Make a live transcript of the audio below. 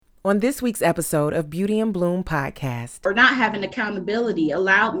On this week's episode of Beauty and Bloom podcast. Or not having accountability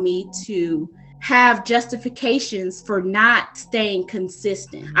allowed me to have justifications for not staying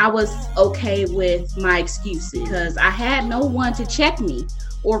consistent. I was okay with my excuses because I had no one to check me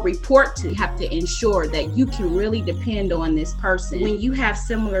or report to. You have to ensure that you can really depend on this person. When you have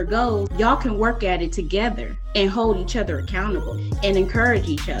similar goals, y'all can work at it together and hold each other accountable and encourage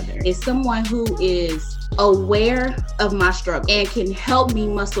each other. It's someone who is aware of my struggle and can help me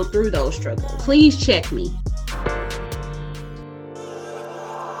muscle through those struggles. Please check me.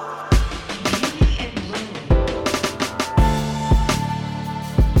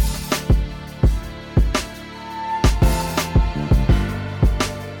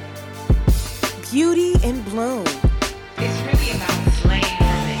 Beauty and Bloom. It's really about slaying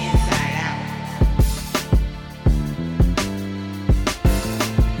from the inside out.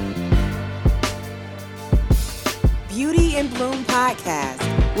 Beauty and Bloom podcast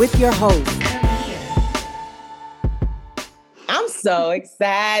with your host. I'm so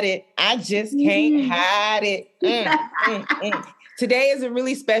excited. I just can't hide it. Today is a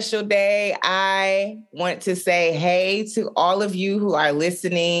really special day. I want to say hey to all of you who are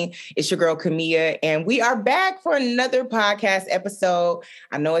listening. It's your girl, Camilla, and we are back for another podcast episode.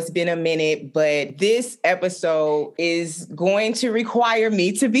 I know it's been a minute, but this episode is going to require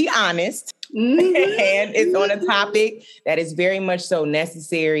me to be honest. And it's on a topic that is very much so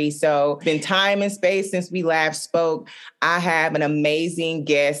necessary. So it's been time and space since we last spoke. I have an amazing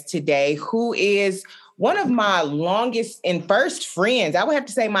guest today who is one of my longest and first friends. I would have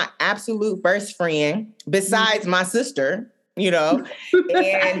to say my absolute first friend, besides my sister, and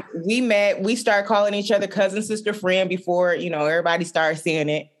we started calling each other cousin, sister, friend before, everybody started saying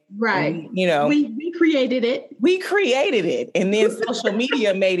it. Right. And, we created it. We created it. And then social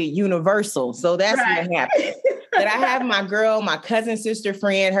media made it universal. So that's what happened. But I have my girl, my cousin, sister,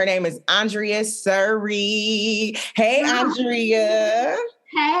 friend. Her name is Andrea Surrey. Hey, Andrea.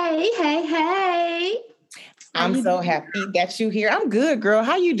 Hey. I'm so happy that you're here. I'm good, girl.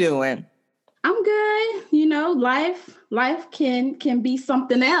 How you doing? I'm good. Life can be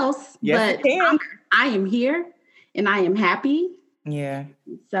something else. Yes, but it can. I am here and I am happy. Yeah.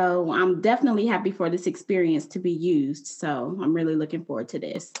 So I'm definitely happy for this experience to be used. So I'm really looking forward to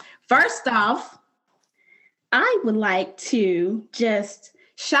this. First off, I would like to just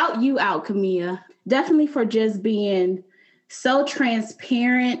shout you out, Camilla, definitely for just being so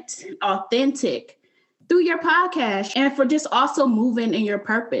transparent, authentic through your podcast, and for just also moving in your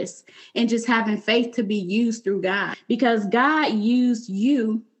purpose and just having faith to be used through God, because God used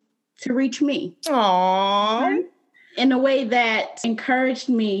you to reach me. Aww. In a way that encouraged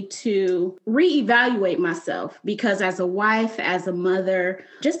me to reevaluate myself, because as a wife, as a mother,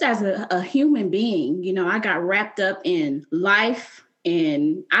 just as a human being, I got wrapped up in life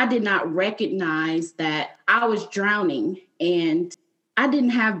and I did not recognize that I was drowning and I didn't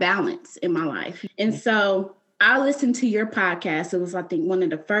have balance in my life. And so I listened to your podcast. It was, I think, one of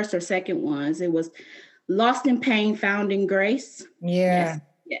the first or second ones. It was Lost in Pain, Found in Grace. Yeah.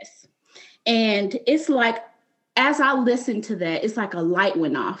 Yes. And it's like, as I listened to that, it's like a light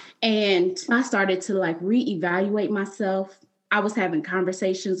went off and I started to reevaluate myself. I was having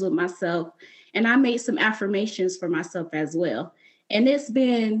conversations with myself and I made some affirmations for myself as well. And it's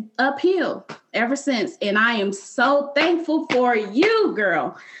been uphill ever since. And I am so thankful for you,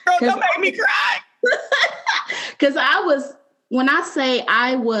 girl. Girl, don't make me cry. Because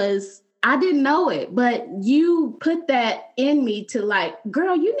I didn't know it, but you put that in me to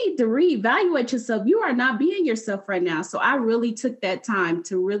girl, you need to reevaluate yourself. You are not being yourself right now. So I really took that time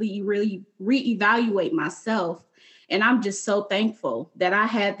to really, really reevaluate myself. And I'm just so thankful that I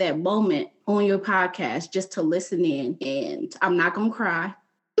had that moment on your podcast just to listen in. And I'm not going to cry.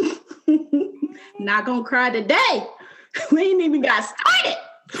 Not going to cry today. We ain't even got started.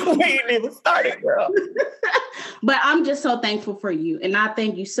 We ain't even started, girl. But I'm just so thankful for you. And I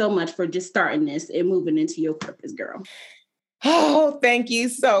thank you so much for just starting this and moving into your purpose, girl. Oh, thank you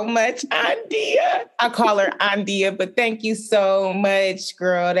so much, Andrea. I call her Andrea, but thank you so much,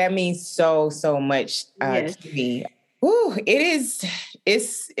 girl. That means so much to me. Ooh, it's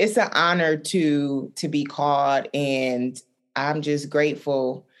an honor to be called. And I'm just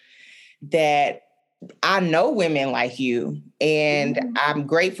grateful that I know women like you, and I'm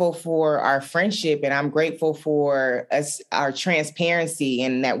grateful for our friendship, and I'm grateful for our transparency,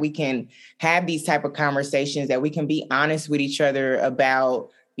 and that we can have these type of conversations, that we can be honest with each other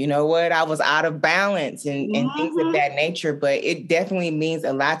about, I was out of balance and things of that nature. But it definitely means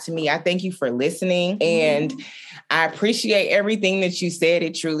a lot to me. I thank you for listening, and I appreciate everything that you said.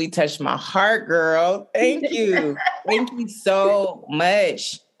 It truly touched my heart, girl. Thank you. Thank you so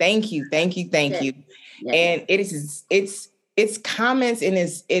much. Thank you. Yes. Yes. And it's comments and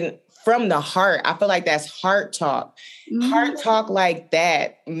it's in from the heart. I feel like that's heart talk. Heart talk like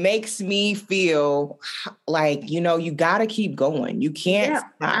that makes me feel like, you got to keep going. You can't stop.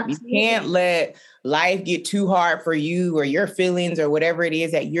 Absolutely. You can't let life get too hard for you or your feelings or whatever it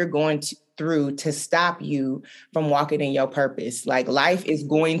is that you're going through to stop you from walking in your purpose. Like life is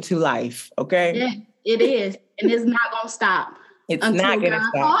going to life. Okay. Yeah, it is. And it's not going to stop. It's until not going to God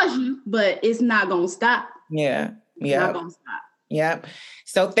stop. calls you, but it's not going to stop. Yeah. It's not going to stop. Yep.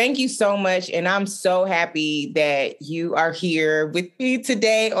 So thank you so much. And I'm so happy that you are here with me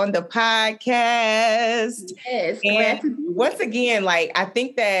today on the podcast. Yes. And once again, like, I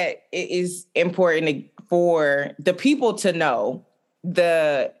think that it is important for the people to know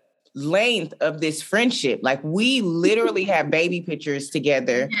the length of this friendship. Like, we literally have baby pictures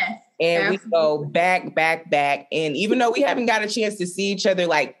together. Yes. And Absolutely. we go back. And even though we haven't got a chance to see each other,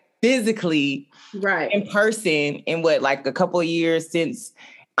 like, physically, right, in person in like a couple of years since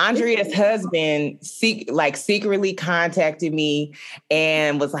Andrea's husband secretly contacted me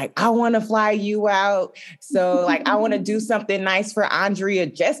and was like, I want to fly you out. So like, I want to do something nice for Andrea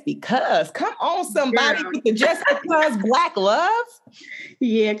just because. Come on, somebody with the just because Black love.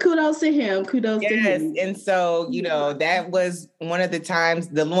 Yeah, kudos to him. Kudos to him. And so, that was one of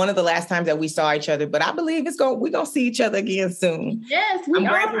the last times that we saw each other, but I believe we're going to see each other again soon. Yes, we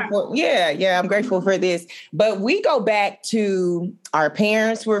are. I'm grateful for this. But we go back to our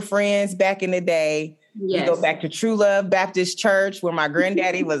parents were friends back in the day. Yes. We go back to True Love Baptist Church where my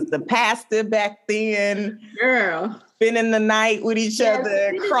granddaddy was the pastor back then. Girl. Spending the night with each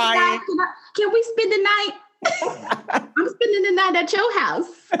other, crying. Can we spend the night? I'm spending the night at your house.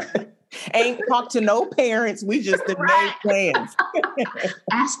 Ain't talked to no parents. We just made plans.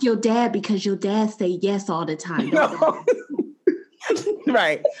 Ask your dad because your dad say yes all the time. No.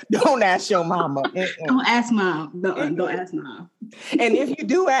 Right. Don't ask your mama. Don't ask mom. Don't ask mom. And if you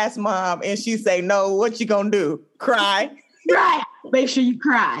do ask mom and she say no, what you gonna do? Cry? Right. Make sure you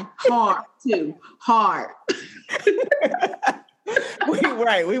cry. Hard too. Hard.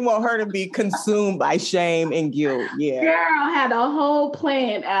 We want her to be consumed by shame and guilt. Yeah. Girl had a whole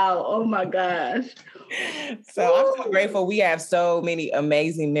plan out. Oh my gosh. So I'm so grateful. We have so many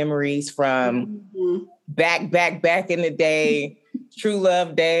amazing memories from back in the day, True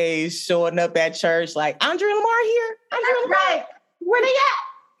Love days, showing up at church like, Andrea Lamar here. Right. Where they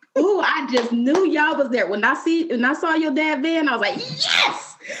at? Ooh, I just knew y'all was there. When I saw your dad van, I was like,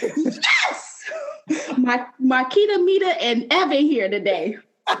 yes, yes. Marquita, Mita, and Evan here today.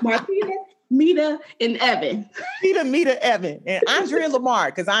 Marquita, Mita, and Evan. Mita, Evan, and Andrea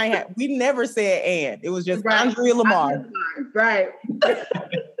Lamar. Because we never said and. It was just Andrea Lamar. Right.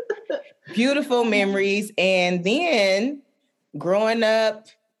 Beautiful memories. And then growing up,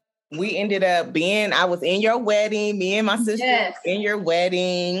 we ended up I was in your wedding, me and my sister in your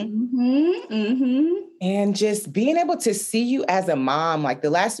wedding. And just being able to see you as a mom, like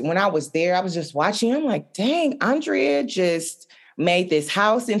when I was there, I was just watching, I'm like, dang, Andrea just made this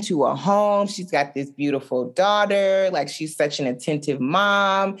house into a home. She's got this beautiful daughter. Like, she's such an attentive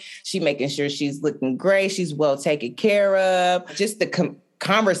mom. She's making sure she's looking great. She's well taken care of. Just the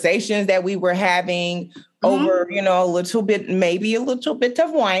conversations that we were having over, maybe a little bit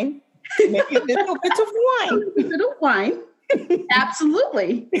of wine. Maybe a little bit of wine.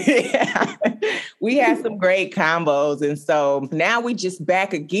 Absolutely. Yeah. We had some great combos. And so now we just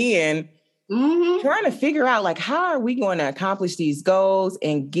back again, trying to figure out, like, how are we going to accomplish these goals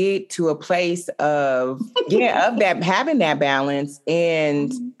and get to a place of having that balance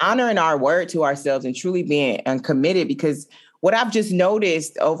and honoring our word to ourselves and truly being committed. Because what I've just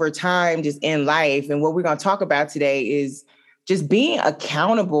noticed over time, just in life, and what we're going to talk about today is just being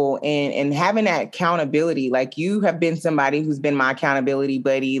accountable and having that accountability. Like, you have been somebody who's been my accountability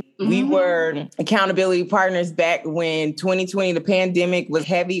buddy. We were accountability partners back when 2020, the pandemic was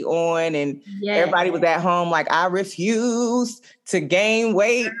heavy on and everybody was at home. Like, I refused to gain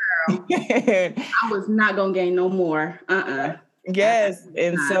weight. I was not going to gain no more. Yes.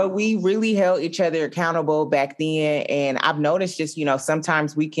 And so we really held each other accountable back then. And I've noticed just,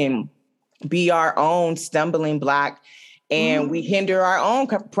 sometimes we can be our own stumbling block and we hinder our own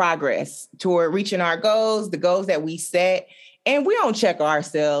progress toward reaching our goals, the goals that we set. And we don't check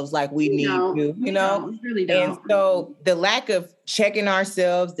ourselves like we need to, We really don't. And so the lack of checking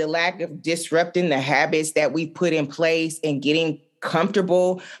ourselves, the lack of disrupting the habits that we put in place and getting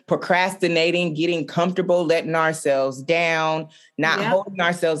comfortable, procrastinating, getting comfortable, letting ourselves down, not holding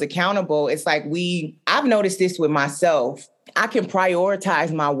ourselves accountable. It's like I've noticed this with myself. I can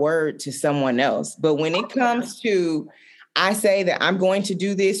prioritize my word to someone else. But when it comes to I say that I'm going to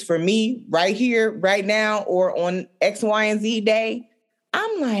do this for me right here, right now, or on X, Y, and Z day,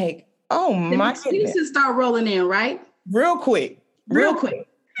 I'm like, oh my goodness. Excuses start rolling in, right? Real quick. Real quick.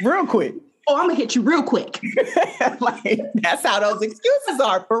 Oh, I'm gonna hit you real quick. Like, that's how those excuses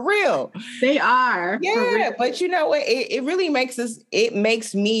are, for real. They are. Yeah, but you know what? It really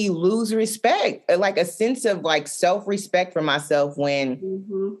makes me lose respect, like a sense of like self-respect for myself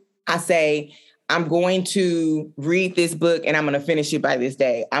when I say, I'm going to read this book and I'm going to finish it by this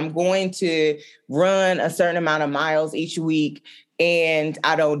day. I'm going to run a certain amount of miles each week. And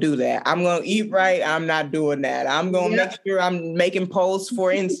I don't do that. I'm going to eat right. I'm not doing that. I'm going to make sure I'm making posts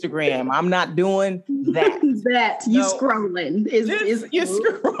for Instagram. I'm not doing that. You scrolling. You're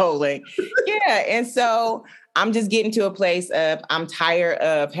scrolling. Yeah. And so I'm just getting to a place of, I'm tired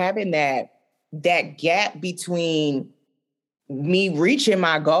of having that gap between me reaching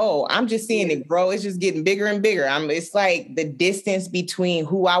my goal. I'm just seeing it grow. It's just getting bigger and bigger. It's like the distance between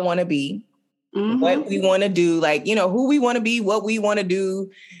who I want to be, what we want to do, like, you know, who we want to be, what we want to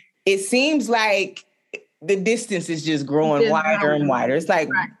do. It seems like the distance is just growing wider and wider. It's like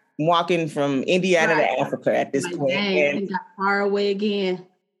walking from Indiana to Africa at this point. And got far away again.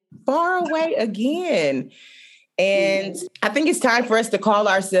 And I think it's time for us to call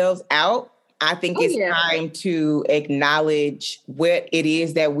ourselves out. I think it's time to acknowledge what it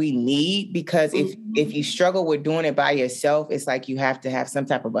is that we need, because if you struggle with doing it by yourself, it's like you have to have some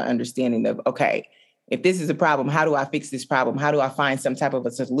type of an understanding of, okay, if this is a problem, how do I fix this problem? How do I find some type of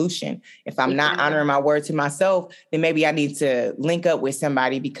a solution? If I'm not honoring my word to myself, then maybe I need to link up with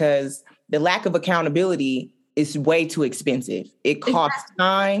somebody, because the lack of accountability is way too expensive. It costs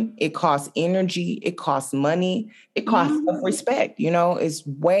time, it costs energy, it costs money, it costs self-respect. You know, it's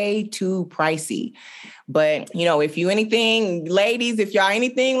way too pricey. But, you know, if y'all anything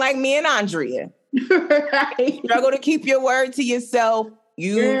like me and Andrea, struggle to keep your word to yourself,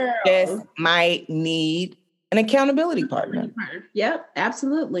 you just might need an accountability partner. Yep,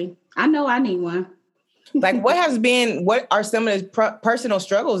 absolutely. I know I need one. Like, what are some of the personal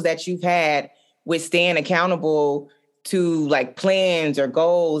struggles that you've had with staying accountable to like plans or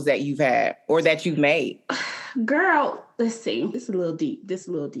goals that you've had or that you've made? Girl, let's see. This is a little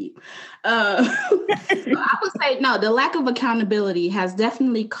deep. I would say, no, the lack of accountability has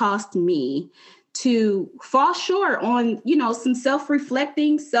definitely cost me to fall short on, you know, some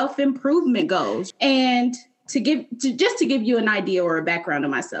self-reflecting, self-improvement goals. And to give you an idea or a background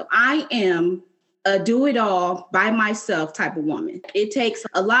of myself, I am a do-it-all by myself type of woman. It takes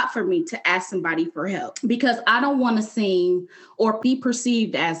a lot for me to ask somebody for help, because I don't want to seem or be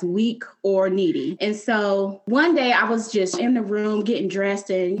perceived as weak or needy. And so one day I was just in the room getting dressed,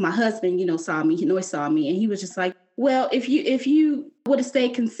 and my husband, you know, saw me, and he was just like, well, if you would have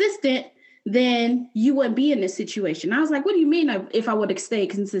stayed consistent, then you wouldn't be in this situation. I was like, what do you mean if I would have stayed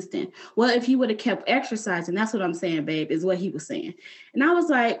consistent? Well, if you would have kept exercising, that's what I'm saying, babe, is what he was saying. And I was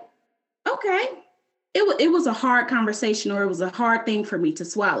like, okay. It was a hard conversation, or it was a hard thing for me to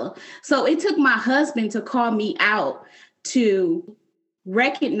swallow. So it took my husband to call me out to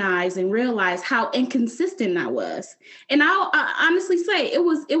recognize and realize how inconsistent I was. And I'll honestly say it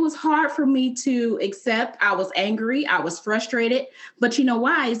was hard for me to accept. I was angry. I was frustrated. But you know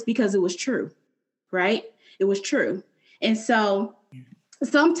why? It's because it was true, right? It was true. And so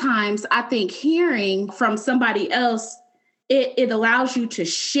sometimes I think hearing from somebody else, it allows you to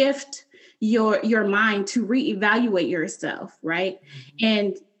shift your mind to reevaluate yourself, right?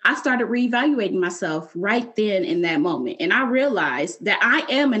 And I started reevaluating myself right then in that moment. And I realized that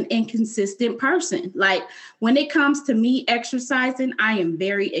I am an inconsistent person. Like, when it comes to me exercising, I am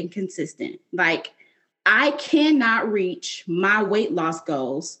very inconsistent. Like, I cannot reach my weight loss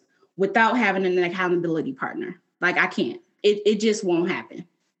goals without having an accountability partner. Like, I can't. It just won't happen.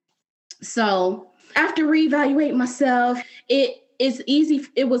 So after reevaluating myself, it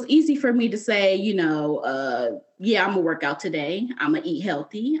was easy for me to say, you know, I'm gonna work out today. I'm gonna eat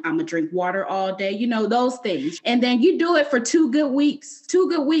healthy. I'm gonna drink water all day, you know, those things. And then you do it for 2 good weeks. 2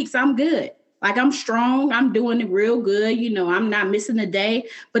 good weeks, I'm good. Like, I'm strong. I'm doing it real good. You know, I'm not missing a day.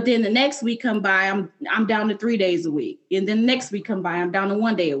 But then the next week come by, I'm down to 3 days a week. And then the next week come by, I'm down to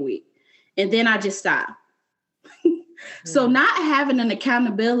 1 day a week. And then I just stop. So not having an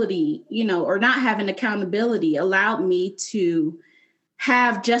accountability, you know, or not having accountability allowed me to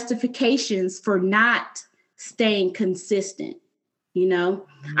have justifications for not staying consistent. You know,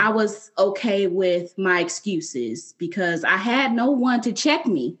 I was okay with my excuses because I had no one to check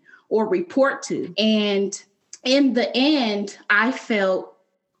me or report to. And in the end, I felt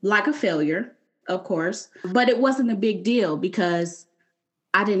like a failure, of course, but it wasn't a big deal because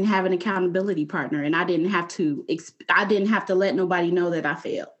I didn't have an accountability partner, and I didn't have to let nobody know that I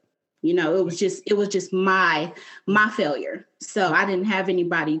failed. You know, it was just my failure. So I didn't have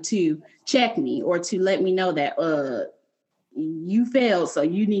anybody to check me or to let me know that you failed, so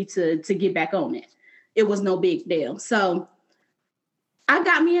you need to get back on it. It was no big deal. So I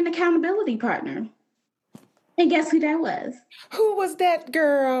got me an accountability partner. And guess who that was? Who was that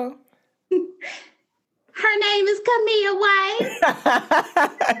girl? Her name is Camille White.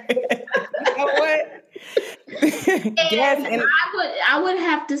 You know what? And I would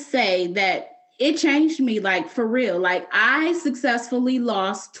have to say that it changed me, like, for real. Like, I successfully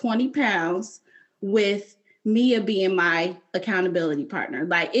lost 20 pounds with Mia being my accountability partner.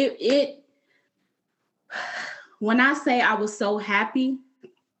 Like, it when I say I was so happy,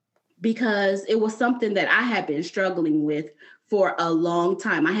 because it was something that I had been struggling with for a long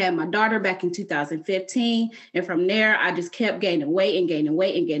time. I had my daughter back in 2015. And from there, I just kept gaining weight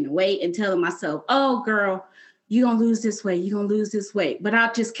and telling myself, oh, girl, you're going to lose this weight. You're going to lose this weight. But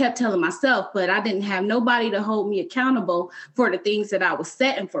I just kept telling myself, but I didn't have nobody to hold me accountable for the things that I was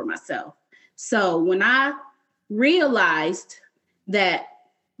setting for myself. So when I realized that,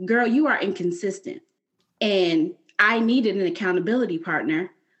 girl, you are inconsistent, and I needed an accountability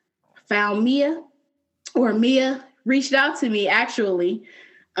partner, found Mia, or Mia reached out to me, actually.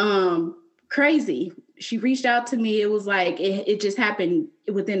 Crazy. She reached out to me. It was like, it just happened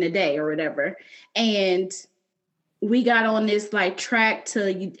within a day or whatever. And we got on this like track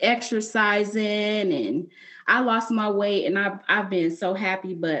to exercising, and I lost my weight, and I've been so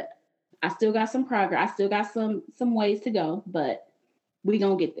happy, but I still got some progress. I still got some ways to go, but we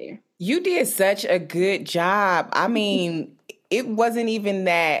gonna get there. You did such a good job. I mean, it wasn't even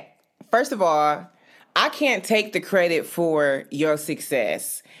that. First of all, I can't take the credit for your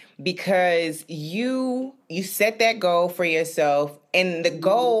success, because you set that goal for yourself, and the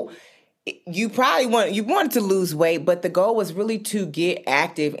goal, you wanted to lose weight, but the goal was really to get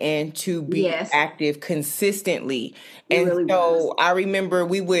active and to be active consistently. And really so I remember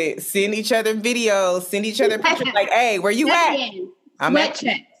we would send each other videos, send each other pictures like, hey, where you at? I'm at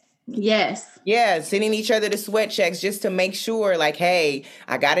checks. Yes. Yeah, sending each other the sweat checks just to make sure, like, hey,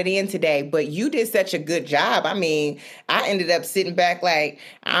 I got it in today. But you did such a good job. I mean, I ended up sitting back like,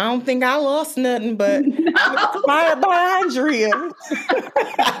 I don't think I lost nothing, but I'm inspired by Andrea.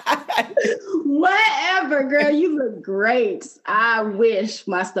 Whatever, girl, you look great. I wish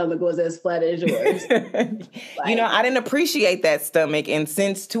my stomach was as flat as yours. You know, I didn't appreciate that stomach. And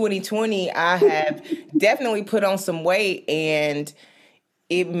since 2020, I have definitely put on some weight, and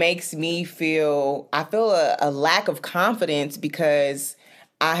it makes me feel a lack of confidence, because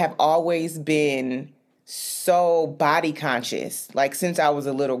I have always been so body conscious, like since I was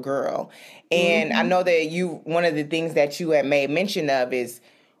a little girl. And I know that one of the things that you had made mention of is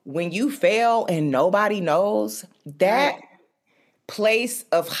when you fail and nobody knows, that place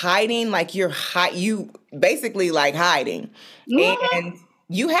of hiding, like you basically like hiding. And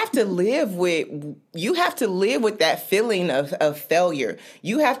you have to live with that feeling of failure.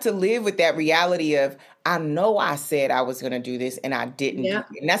 You have to live with that reality of, I know I said I was going to do this and I didn't do it.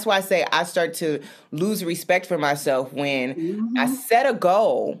 And that's why I say I start to lose respect for myself when I set a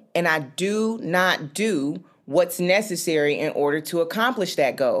goal and I do not do what's necessary in order to accomplish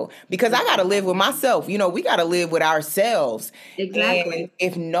that goal. Because I got to live with myself. You know, we got to live with ourselves. Exactly. And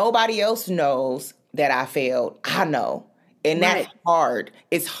if nobody else knows that I failed, I know. And that's hard.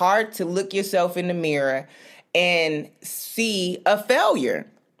 It's hard to look yourself in the mirror and see a failure.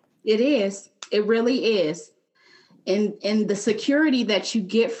 It is. It really is. And the security that you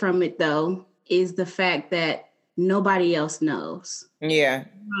get from it, though, is the fact that nobody else knows. Yeah. You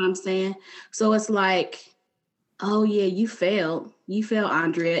know what I'm saying? So it's like, oh, yeah, you failed. You failed,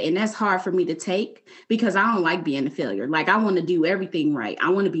 Andrea. And that's hard for me to take, because I don't like being a failure. Like, I want to do everything right.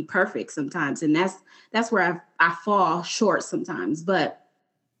 I want to be perfect sometimes. And that's where I fall short sometimes. But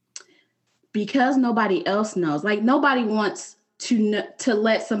because nobody else knows, like, nobody wants to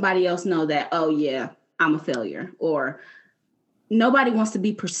let somebody else know that, oh, yeah, I'm a failure, or nobody wants to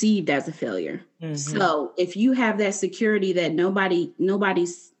be perceived as a failure. So if you have that security that nobody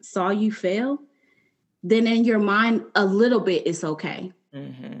saw you fail, then in your mind, a little bit, it's okay.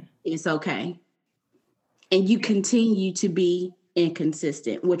 It's okay. And you continue to be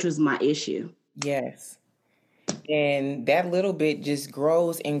inconsistent, which was my issue. Yes. And that little bit just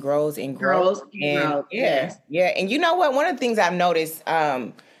grows and grows and grows. Yeah. And you know what? One of the things I've noticed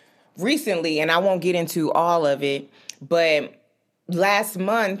recently, and I won't get into all of it, but last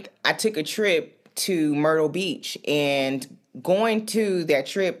month I took a trip to Myrtle Beach, and going to that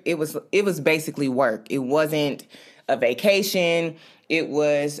trip, it was basically work. It wasn't a vacation. it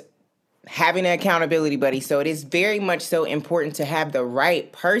was having an accountability buddy. So it is very much so important to have the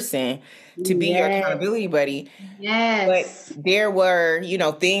right person to be your accountability buddy. Yes. But there were,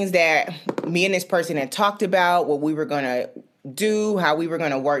 things that me and this person had talked about, what we were going to do, how we were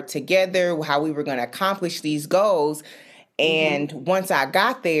going to work together, how we were going to accomplish these goals. And once I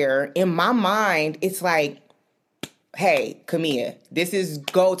got there, in my mind, it's like, hey, Camilla, this is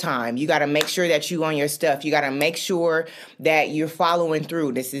go time. You got to make sure that you on your stuff. You got to make sure that you're following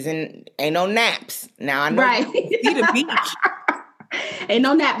through. This ain't no naps. Now I know you see the beach. Ain't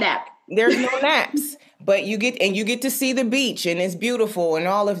no nap. There's no naps. But you get to see the beach and it's beautiful and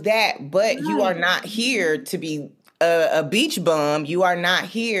all of that. But you are not here to be a beach bum. You are not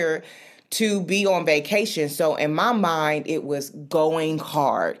here to be on vacation. So in my mind, it was going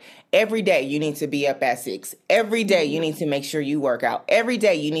hard. Every day you need to be up at 6. Every day you need to make sure you work out. Every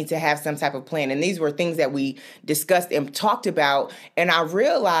day you need to have some type of plan. And these were things that we discussed and talked about. And I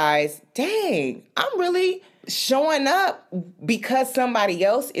realized, dang, I'm really showing up because somebody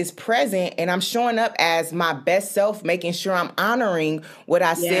else is present, and I'm showing up as my best self, making sure I'm honoring what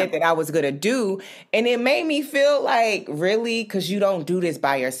I said that I was going to do. And it made me feel like, really, because you don't do this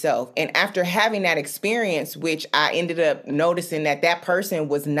by yourself. And after having that experience, which I ended up noticing that person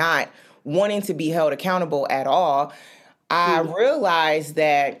was not wanting to be held accountable at all, I realized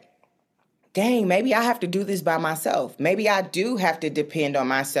that, dang, maybe I have to do this by myself. Maybe I do have to depend on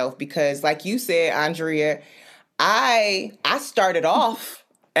myself because, like you said, Andrea, I started off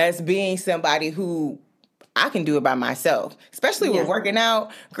as being somebody who I can do it by myself, especially with working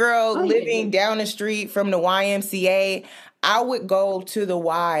out. Girl, living down the street from the YMCA, I would go to the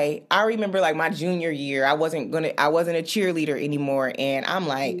Y. I remember like my junior year, I wasn't a cheerleader anymore. And I'm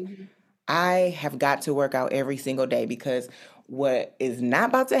like, I have got to work out every single day because what is not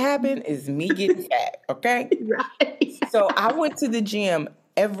about to happen is me getting fat, okay? Right. So I went to the gym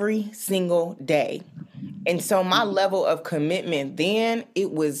every single day. And so my level of commitment then,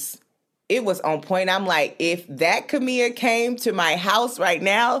 it was on point. I'm like, if that Camilla came to my house right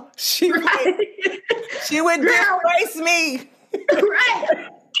now, she would disgrace me. Right.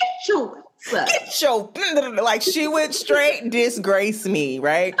 Get your, like she would straight disgrace me,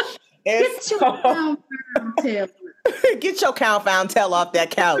 right? Get your confound tail off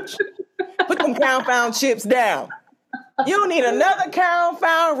that couch. Put them confound chips down. You don't need another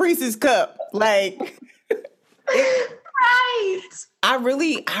confound Reese's cup. Like, right. I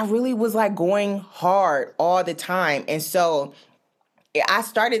really was like going hard all the time. And so I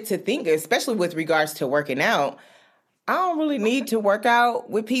started to think, especially with regards to working out, I don't really need to work out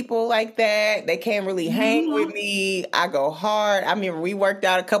with people like that. They can't really hang with me. I go hard. I mean, we worked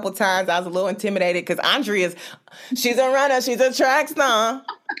out a couple times. I was a little intimidated because she's a runner. She's a track star.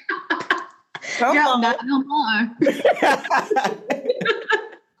 Come on. Not no more.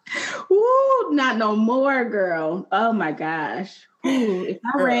 Ooh, not no more, girl. Oh my gosh. Ooh, if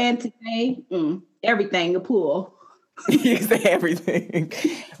I ran today, everything a pool. You say everything.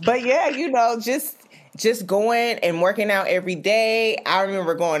 But yeah, just going and working out every day. I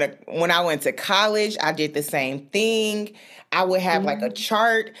remember when I went to college, I did the same thing. I would have like a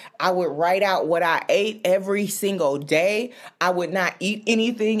chart. I would write out what I ate every single day. I would not eat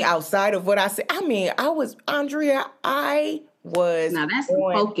anything outside of what I said. I mean, Andrea, now that's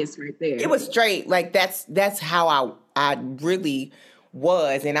the focus right there. It was straight. Like that's how I really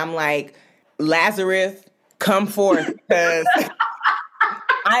was. And I'm like, Lazarus, come forth because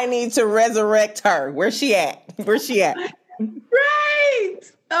I need to resurrect her. Where's she at? Right.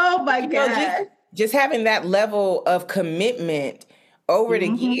 Oh my God. Just having that level of commitment over the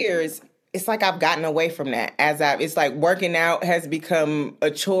years, it's like I've gotten away from that. It's like working out has become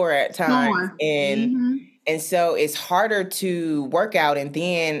a chore at times. And so it's harder to work out. And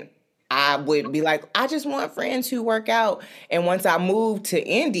then I would be like, I just want friends who work out. And once I moved to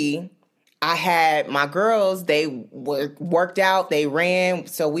Indy, I had my girls, they worked out, they ran.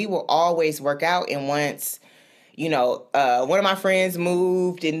 So we will always work out. And once, one of my friends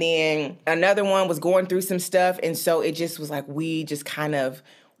moved and then another one was going through some stuff. And so it just was like, we just kind of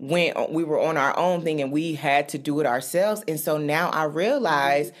we were on our own thing and we had to do it ourselves. And so now I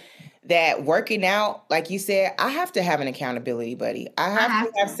realize that working out, like you said, I have to have an accountability buddy. I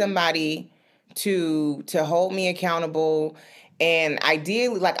have to have somebody to hold me accountable. And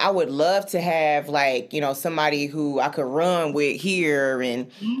ideally, like I would love to have somebody who I could run with here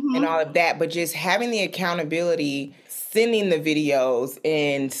and all of that. But just having the accountability sending the videos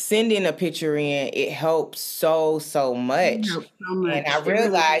and sending a picture in, it helps so much. It helps so much. And I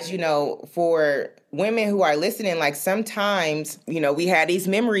realized, for women who are listening, like sometimes, we had these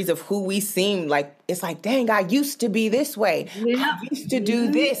memories of who we seemed like. It's like, dang, I used to be this way. Yeah. I used to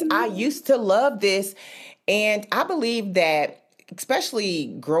do this. I used to love this. And I believe that,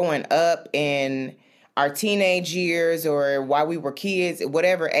 especially growing up in our teenage years or while we were kids, at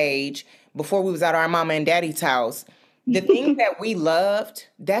whatever age, before we was at our mama and daddy's house, the things that we loved,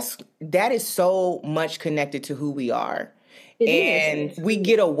 that is so much connected to who we are. And we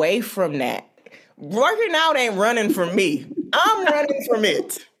get away from that. Working out ain't running from me. I'm running from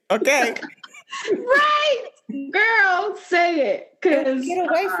it. Okay? Right. Girl, say it. Get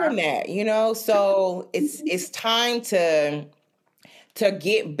away from that, So it's time to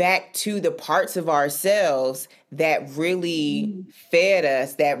get back to the parts of ourselves that really fed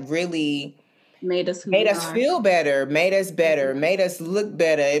us, that really made us feel better, made us better, made us look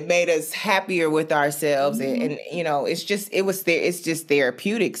better. It made us happier with ourselves. And it's just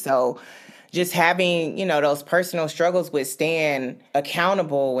therapeutic. So just having, those personal struggles with staying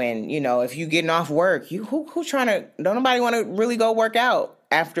accountable. And, if you getting off work, who don't nobody want to really go work out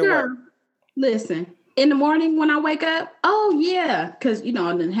after work. Listen, in the morning when I wake up, oh yeah. Cause I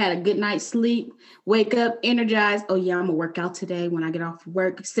done had a good night's sleep, wake up, energized. Oh yeah, I'm gonna work out today when I get off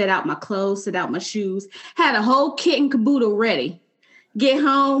work, set out my clothes, set out my shoes, had a whole kit and caboodle ready. Get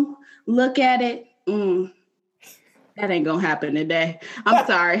home, look at it. That ain't gonna happen today. I'm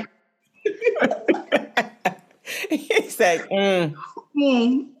sorry. It's like,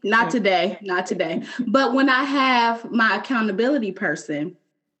 not today. But when I have my accountability person,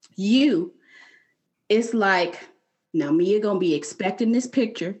 it's like, now Mia gonna be expecting this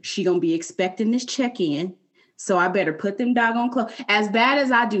picture. She gonna be expecting this check-in. So I better put them doggone clothes. As bad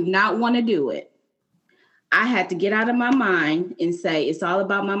as I do not want to do it, I had to get out of my mind and say, it's all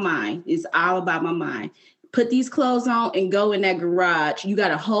about my mind. It's all about my mind. Put these clothes on and go in that garage. You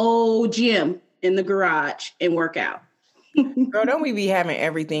got a whole gym in the garage and work out. Girl, don't we be having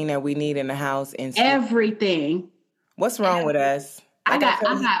everything that we need in the house? And everything. What's wrong with us? I got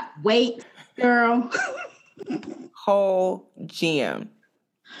weight, girl. Whole gym.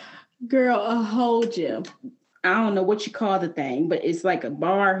 Girl, a whole gym. I don't know what you call the thing, but it's like a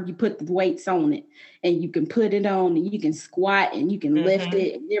bar. You put the weights on it and you can put it on and you can squat and you can lift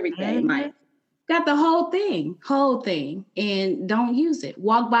it and everything. Like, got the whole thing, and don't use it.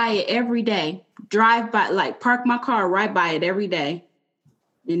 Walk by it every day. Drive by, like park my car right by it every day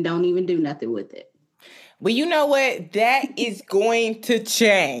and don't even do nothing with it. Well, you know what? That is going to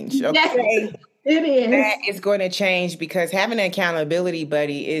change, okay? It is. That is going to change because having an accountability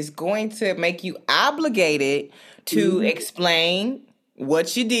buddy is going to make you obligated to explain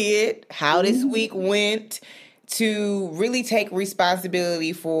what you did, how this week went, to really take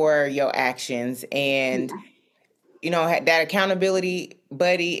responsibility for your actions. And, that accountability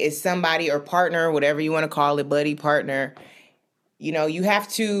buddy is somebody or partner, whatever you want to call it, buddy, partner. You have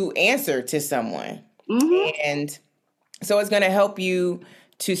to answer to someone. And so it's going to help you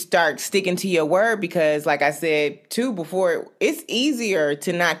to start sticking to your word because, like I said, too, before, it's easier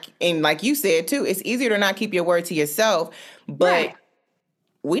to not, and like you said, too, it's easier to not keep your word to yourself. But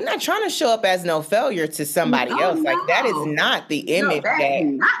we're not trying to show up as no failure to somebody else. Like, that is not the image. That's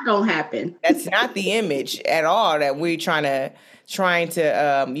not going to happen. That's not the image at all that we're trying to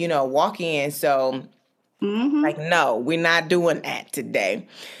walk in. So, like, no, we're not doing that today.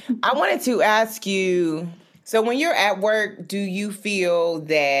 I wanted to ask you, so when you're at work, do you feel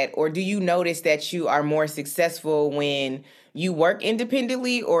that, or do you notice that you are more successful when you work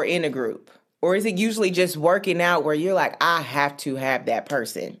independently or in a group? Or is it usually just working out where you're like, I have to have that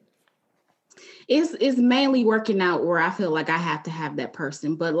person? It's mainly working out where I feel like I have to have that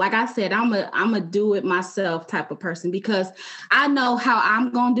person. But like I said, I'm a do it myself type of person because I know how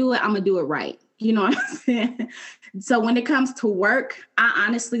I'm going to do it. I'm going to do it right. You know what I'm saying? So when it comes to work, I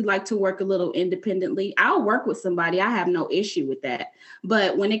honestly like to work a little independently. I'll work with somebody. I have no issue with that.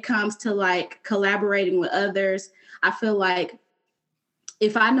 But when it comes to like collaborating with others, I feel like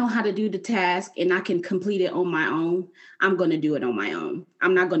if I know how to do the task and I can complete it on my own, I'm going to do it on my own.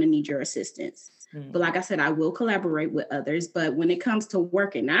 I'm not going to need your assistance. But like I said, I will collaborate with others. But when it comes to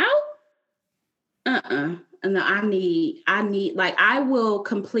working out, no, I need, like, I will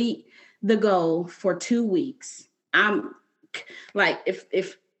complete the goal for 2 weeks. I'm like,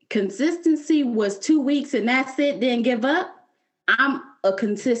 if consistency was 2 weeks and that's it, then give up. I'm a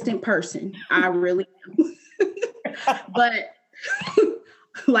consistent person. I really am. But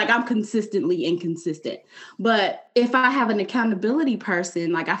Like I'm consistently inconsistent. But if I have an accountability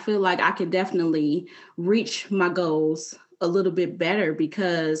person, like I feel like I can definitely reach my goals a little bit better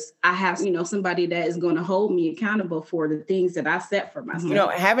because I have, somebody that is going to hold me accountable for the things that I set for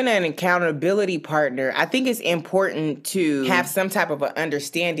myself. Having an accountability partner, I think it's important to have some type of an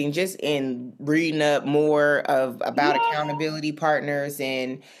understanding just in reading up more about accountability partners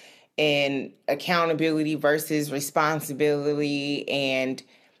and accountability versus responsibility and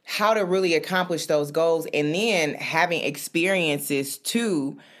how to really accomplish those goals. And then having experiences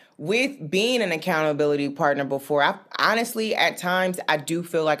too with being an accountability partner before. I honestly, at times, I do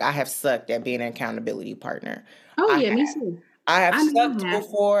feel like I have sucked at being an accountability partner. Oh, yeah, me too. I have sucked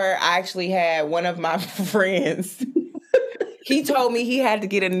before. I actually had one of my friends. He told me he had to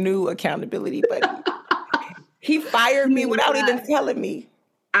get a new accountability buddy. He fired me without even telling me.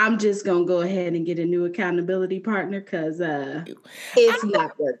 I'm just going to go ahead and get a new accountability partner because it's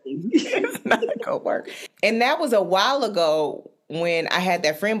not working. It's not going to work. And that was a while ago when I had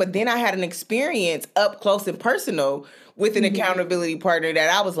that friend, but then I had an experience up close and personal with an accountability partner that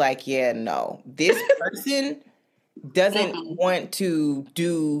I was like, yeah, no, this person doesn't want to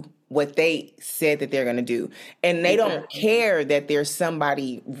do what they said that they're going to do. And they don't care that there's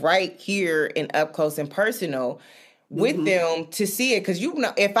somebody right here and up close and personal with them to see it. Because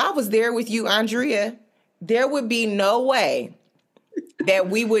if I was there with you, Andrea, there would be no way that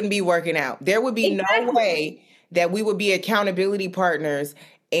we wouldn't be working out. There would be no way that we would be accountability partners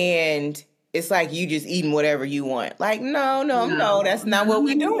and it's like you just eating whatever you want. Like, no, that's not what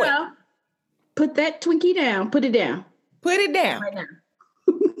we're doing. No. Put that Twinkie down. Put it down. Put it down. Right now.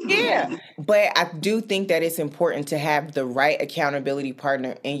 Yeah. But I do think that it's important to have the right accountability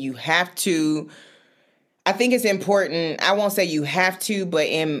partner, and you have to, I think it's important. I won't say you have to, but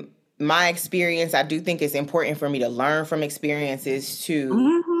in my experience, I do think it's important for me to learn from experiences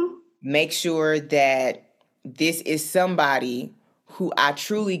to make sure that this is somebody who I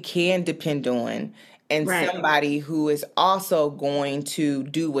truly can depend on and somebody who is also going to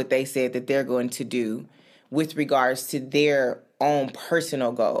do what they said that they're going to do with regards to their own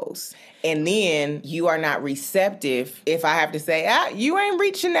personal goals. And then you are not receptive if I have to say, you ain't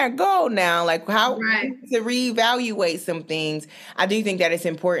reaching that goal now. Like how to reevaluate some things. I do think that it's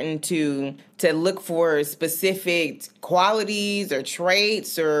important to look for specific qualities or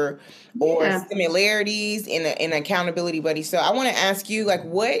traits or similarities in an accountability buddy. So I want to ask you, like,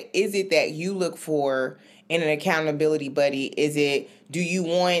 what is it that you look for in an accountability buddy? Do you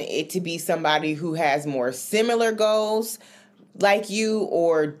want it to be somebody who has more similar goals like you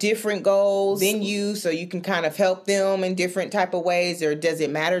or different goals than you so you can kind of help them in different type of ways, or does it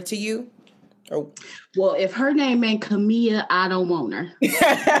matter to you? Well, if her name ain't Camilla, I don't want her.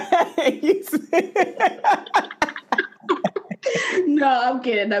 No, I'm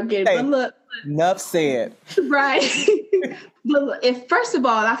kidding. Hey, but look. Enough said. Right. But look, first of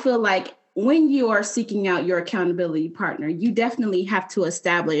all, I feel like when you are seeking out your accountability partner, you definitely have to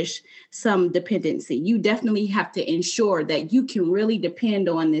establish some dependency. You definitely have to ensure that you can really depend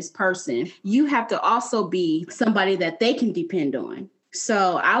on this person. You have to also be somebody that they can depend on.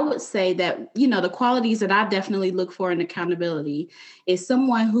 So I would say that, the qualities that I definitely look for in accountability is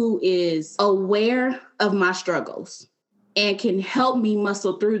someone who is aware of my struggles and can help me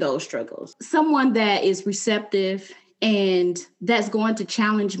muscle through those struggles. Someone that is receptive and that's going to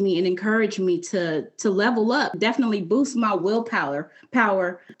challenge me and encourage me to level up, definitely boost my willpower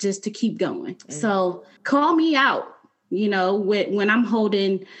just to keep going. So call me out, when I'm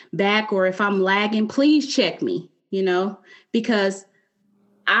holding back or if I'm lagging, please check me, because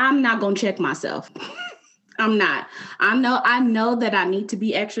I'm not going to check myself. I'm not. I know that I need to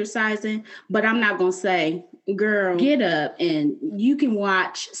be exercising, but I'm not going to say, girl, get up and you can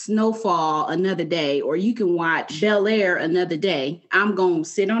watch Snowfall another day, or you can watch Bel Air another day. I'm going to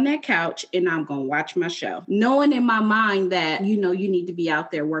sit on that couch and I'm going to watch my show, knowing in my mind that, you need to be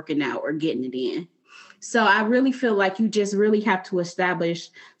out there working out or getting it in. So I really feel like you just really have to establish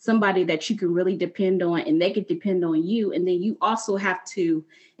somebody that you can really depend on and they can depend on you. And then you also have to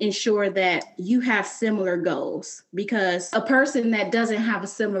ensure that you have similar goals, because a person that doesn't have a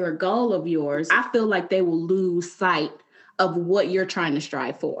similar goal of yours, I feel like they will lose sight of what you're trying to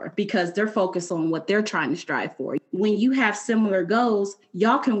strive for because they're focused on what they're trying to strive for. When you have similar goals,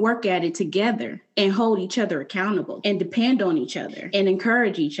 y'all can work at it together and hold each other accountable and depend on each other and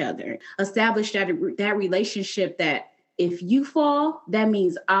encourage each other. Establish that relationship that if you fall, that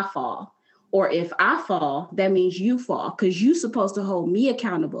means I fall. Or if I fall, that means you fall, because you're supposed to hold me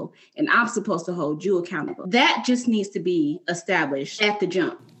accountable and I'm supposed to hold you accountable. That just needs to be established at the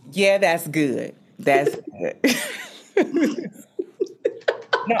jump. Yeah, that's good. That's good.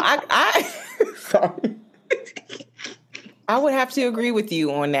 No, I sorry. I would have to agree with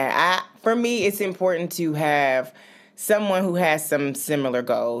you on that. For me, it's important to have someone who has some similar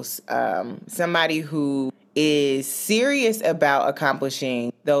goals, somebody who is serious about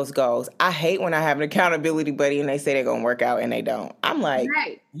accomplishing those goals. I hate when I have an accountability buddy and they say they're gonna work out and they don't. I'm like,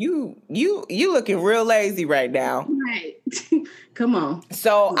 Right. you looking real lazy right now. Right. Come on.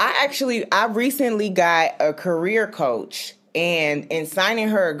 So I recently got a career coach, and in signing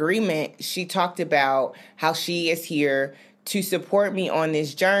her agreement, she talked about how she is here to support me on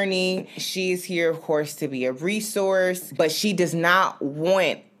this journey. She is here, of course, to be a resource, but she does not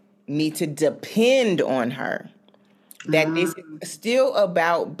want me to depend on her. That this is still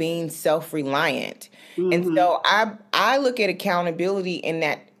about being self-reliant. And so I look at accountability in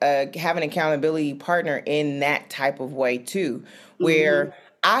that, have an accountability partner in that type of way too, where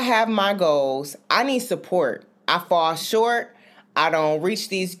I have my goals. I need support. I fall short. I don't reach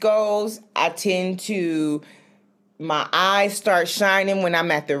these goals. I tend to, my eyes start shining when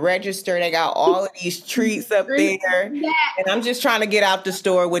I'm at the register. They got all of these treats up there. And I'm just trying to get out the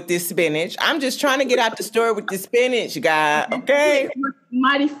store with this spinach. Guy. Okay.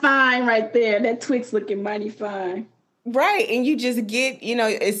 Mighty fine right there. That Twix looking mighty fine. Right. And you just get,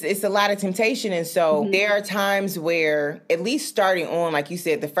 it's a lot of temptation. And so there are times where, at least starting on, like you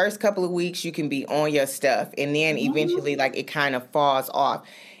said, the first couple of weeks, you can be on your stuff. And then eventually, like, it kind of falls off.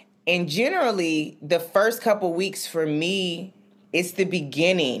 And generally, the first couple weeks for me, it's the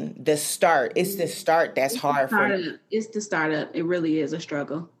beginning, the start. It's the start that's hard for me. It's the startup. It really is a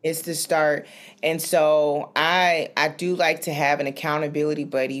struggle. It's the start. And so I do like to have an accountability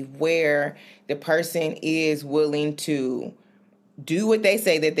buddy where the person is willing to do what they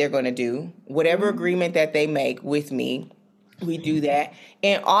say that they're going to do, whatever agreement that they make with me, we do that.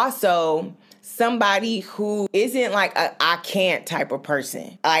 And also somebody who isn't like a I can't type of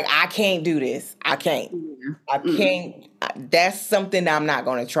person. Like, I can't do this. I can't. I can't. That's something that I'm not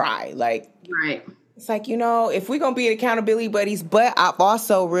going to try. Like, right. It's like, if we're going to be accountability buddies, but I've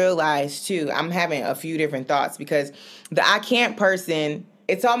also realized too, I'm having a few different thoughts, because the I can't person,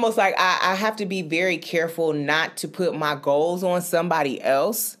 it's almost like I have to be very careful not to put my goals on somebody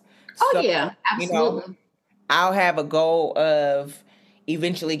else. Oh, yeah, absolutely. I'll have a goal of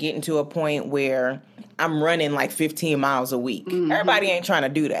eventually getting to a point where I'm running like 15 miles a week. Everybody ain't trying to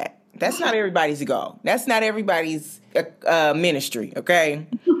do that. That's not everybody's goal. That's not everybody's ministry, okay?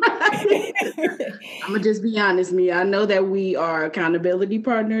 I'm going to just be honest, Mia. I know that we are accountability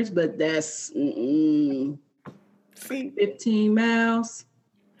partners, but that's 15 miles.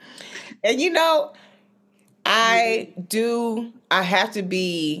 And I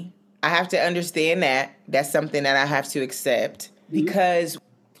have to understand that. That's something that I have to accept, because,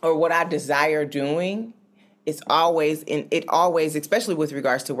 or what I desire doing, it's always, especially with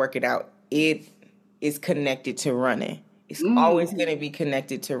regards to working out, it is connected to running. It's always going to be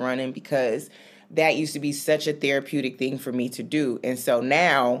connected to running, because that used to be such a therapeutic thing for me to do. And so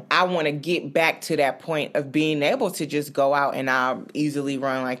now I want to get back to that point of being able to just go out and I'll easily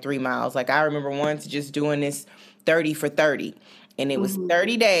run like 3 miles. Like, I remember once just doing this 30 for 30, and it was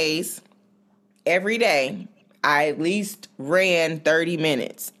 30 days. Every day, I at least ran 30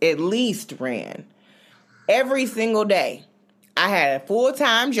 minutes, every single day. I had a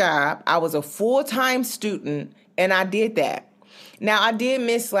full-time job. I was a full-time student, and I did that. Now, I did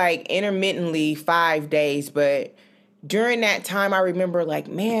miss like intermittently 5 days, but during that time, I remember like,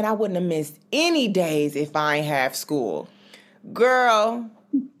 man, I wouldn't have missed any days if I ain't have school. Girl,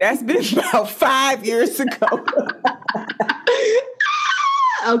 that's been about 5 years ago.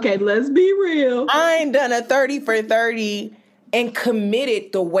 Okay, let's be real. I ain't done a 30 for 30 and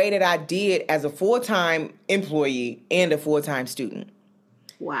committed the way that I did as a full-time employee and a full-time student.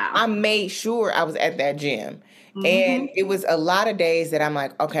 Wow. I made sure I was at that gym. And it was a lot of days that I'm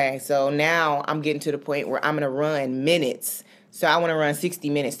like, okay, so now I'm getting to the point where I'm going to run minutes. So I want to run 60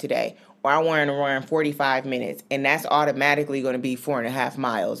 minutes today, or I want to run 45 minutes. And that's automatically going to be 4.5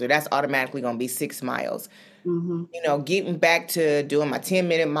 miles, or that's automatically going to be 6 miles. Getting back to doing my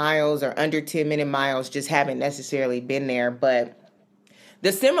 10-minute miles or under 10-minute miles just haven't necessarily been there. But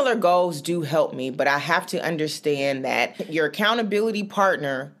the similar goals do help me, but I have to understand that your accountability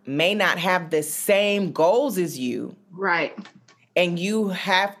partner may not have the same goals as you. Right. And you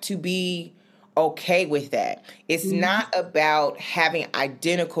have to be okay with that. It's not about having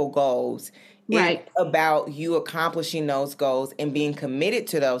identical goals. Right. It's about you accomplishing those goals and being committed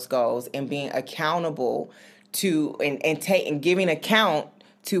to those goals and being accountable to and giving account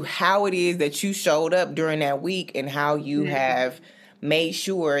to how it is that you showed up during that week and how you have made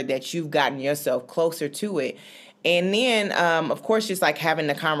sure that you've gotten yourself closer to it. And then, of course, just like having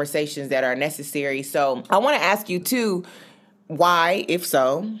the conversations that are necessary. So I want to ask you too, why, if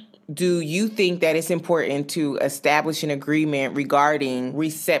so, do you think that it's important to establish an agreement regarding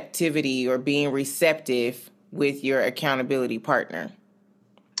receptivity or being receptive with your accountability partner?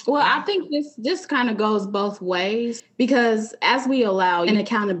 Well, I think this kind of goes both ways, because as we allow an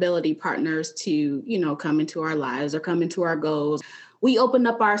accountability partners to, you know, come into our lives or come into our goals, we open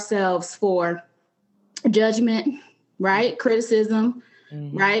up ourselves for judgment, right? Criticism,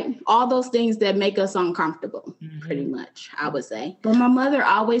 right? All those things that make us uncomfortable, pretty much, I would say. But my mother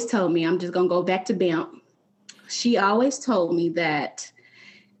always told me, I'm just going to go back to BAMP. She always told me that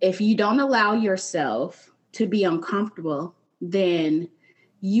if you don't allow yourself to be uncomfortable, then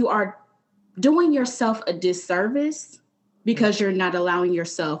you are doing yourself a disservice because you're not allowing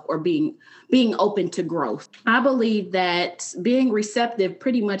yourself or being open to growth. I believe that being receptive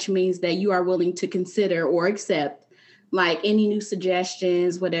pretty much means that you are willing to consider or accept like any new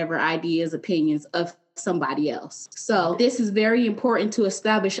suggestions, whatever ideas, opinions of somebody else. So this is very important to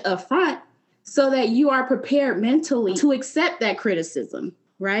establish up front so that you are prepared mentally to accept that criticism,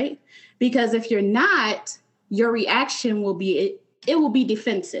 right? Because if you're not, your reaction will be it will be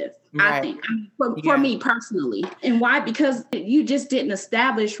defensive, right. I think, for me personally. And why? Because you just didn't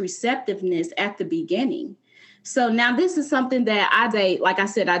establish receptiveness at the beginning. So now this is something that like I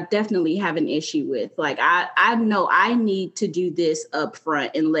said, I definitely have an issue with. Like, I know I need to do this up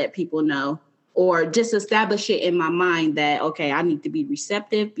front and let people know, or just establish it in my mind that, okay, I need to be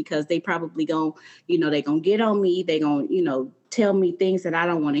receptive because they probably they're going to get on me. They're going to, tell me things that I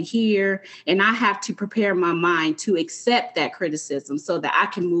don't want to hear. And I have to prepare my mind to accept that criticism so that I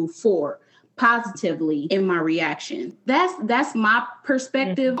can move forward positively in my reaction. That's my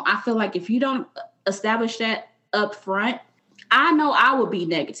perspective. I feel like if you don't establish that up front, I know I will be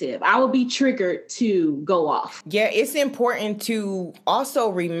negative. I will be triggered to go off. Yeah, it's important to also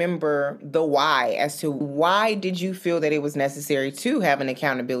remember the why, as to why did you feel that it was necessary to have an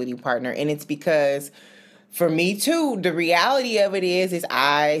accountability partner? And it's because for me too, the reality of it is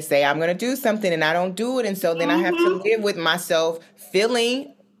I say I'm going to do something and I don't do it. And so then I have to live with myself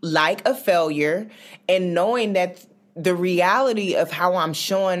feeling like a failure and knowing that the reality of how I'm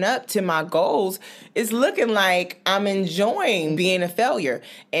showing up to my goals is looking like I'm enjoying being a failure.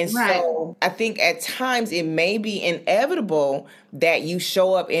 And so I think at times it may be inevitable that you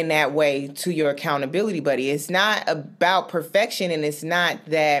show up in that way to your accountability buddy. It's not about perfection, and it's not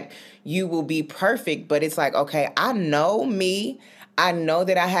that you will be perfect, but it's like, okay, I know me. I know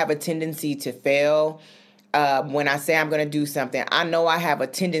that I have a tendency to fail. When I say I'm going to do something, I know I have a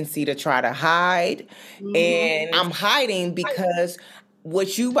tendency to try to hide. And I'm hiding because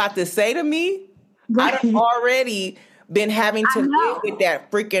what you about to say to me, I've already been having to live with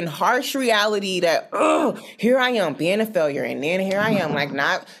that freaking harsh reality that, here I am being a failure. And then here I am like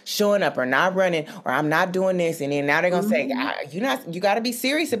not showing up or not running or I'm not doing this. And then now they're going to say, you got to be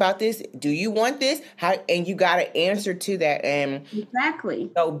serious about this. Do you want this? And you got to answer to that. And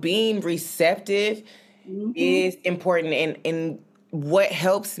exactly. So being receptive is important. And what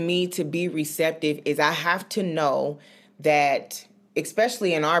helps me to be receptive is I have to know that,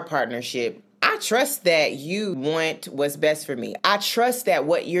 especially in our partnership, I trust that you want what's best for me. I trust that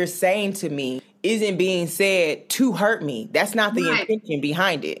what you're saying to me isn't being said to hurt me. That's not the intention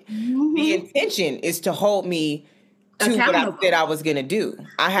behind it. The intention is to hold me to what I said I was going to do.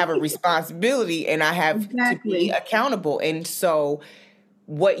 I have a responsibility and I have to be accountable. And so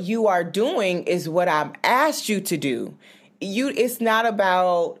what you are doing is what I've asked you to do. It's not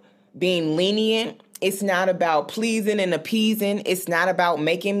about being lenient. It's not about pleasing and appeasing. It's not about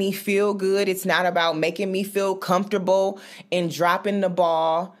making me feel good. It's not about making me feel comfortable and dropping the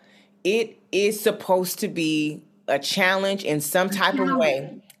ball. It is supposed to be a challenge in some type of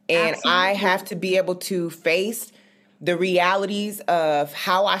way. And I have to be able to face the realities of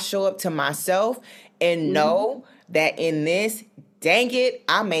how I show up to myself and know that in this, dang it,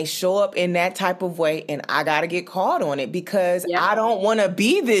 I may show up in that type of way and I got to get caught on it because I don't want to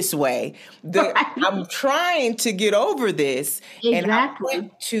be this way. I'm trying to get over this and I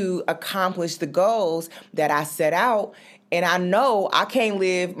want to accomplish the goals that I set out. And I know I can't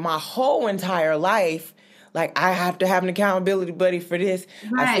live my whole entire life like I have to have an accountability buddy for this.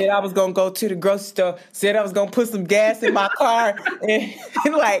 I said I was going to go to the grocery store, said I was going to put some gas in my car and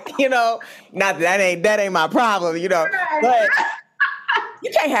like, not that ain't my problem, but you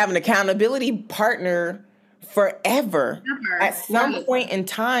can't have an accountability partner forever. Never. At some point in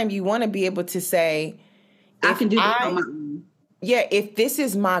time, you want to be able to say, I can do this on my own. Yeah, if this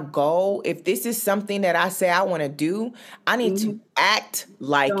is my goal, if this is something that I say I want to do, I need to act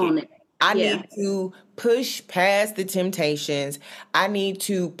like it. I need to push past the temptations. I need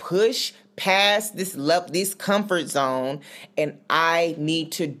to push past this comfort zone, and I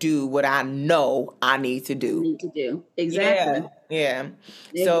need to do what I know I need to do. Exactly. Yeah.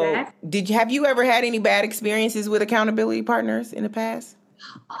 So, have you ever had any bad experiences with accountability partners in the past?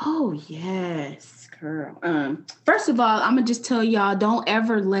 Oh, yes, girl. First of all, I'm gonna just tell y'all, don't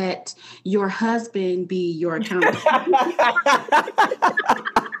ever let your husband be your accountability.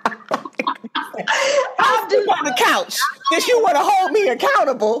 I'm just on the couch. Because you want to hold me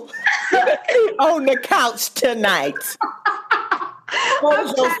accountable on the couch tonight.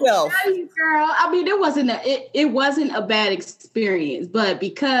 Hold yourself. Girl, I mean, it wasn't a bad experience, but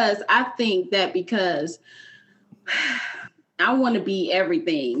because I want to be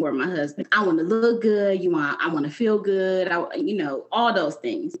everything for my husband. I want to look good. I want to feel good. All those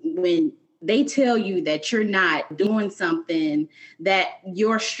things. When they tell you that you're not doing something, that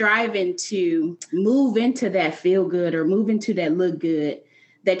you're striving to move into that feel good or move into that look good,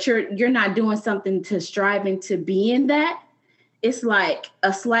 that you're not doing something to striving to be in that, it's like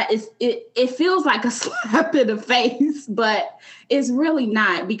a slap. It feels like a slap in the face, but it's really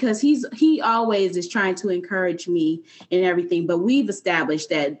not, because he always is trying to encourage me and everything. But we've established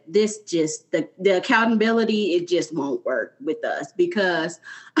that the accountability, it just won't work with us because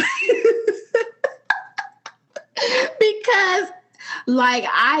like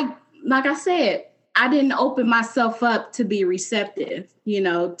I said, I didn't open myself up to be receptive,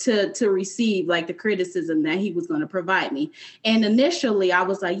 to receive like the criticism that he was going to provide me. And initially I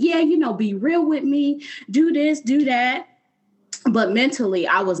was like, yeah, be real with me, do this, do that. But mentally,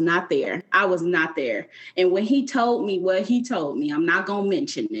 I was not there. And when he told me what he told me, I'm not going to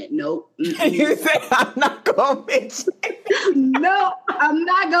mention it. Nope. You said I'm not going to mention it. No, I'm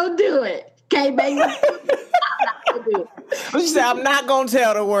not going to do it. Okay, baby. She said, I'm not going to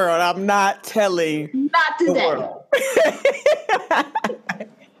tell the world. I'm not telling not today. The world.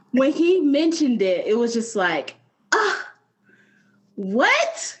 When he mentioned it, it was just like,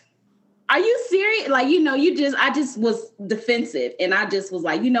 what? Are you serious? Like, I just was defensive, and I just was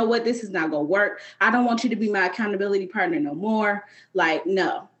like, you know what? This is not going to work. I don't want you to be my accountability partner no more. Like,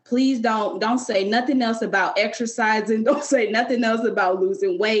 no, please don't say nothing else about exercising. Don't say nothing else about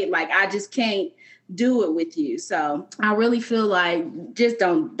losing weight. Like, I just can't do it with you. So I really feel like just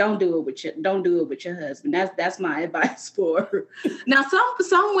don't do it with your husband. That's my advice for her. Now,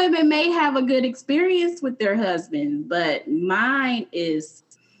 some women may have a good experience with their husband, but mine is,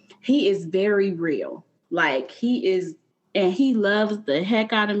 he is very real. Like, he is, and he loves the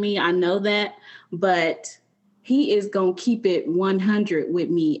heck out of me. I know that, but he is going to keep it 100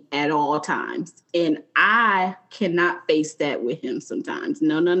 with me at all times. And I cannot face that with him sometimes.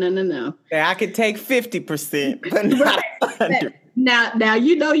 No. Yeah, I could take 50%, but not 100. Now,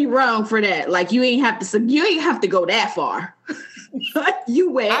 you're wrong for that. Like, you ain't have to go that far. You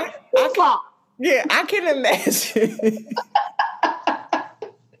went too far. Yeah, I can imagine.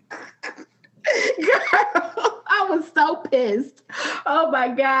 Girl, I was so pissed. Oh my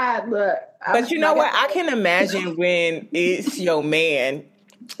God, look. But you know what? I can imagine when it's your man,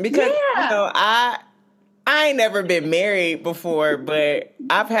 because I ain't never been married before, but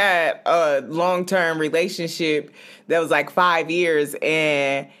I've had a long-term relationship that was like 5 years,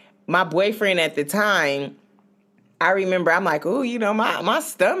 and my boyfriend at the time, I remember I'm like, oh, my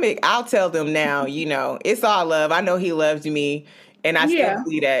stomach, I'll tell them now, it's all love. I know he loves me. And I still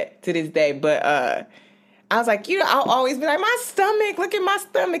believe that to this day. But I was like, I'll always be like, my stomach, look at my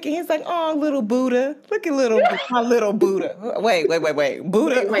stomach. And he's like, oh, little Buddha. Look at my little Buddha. Wait.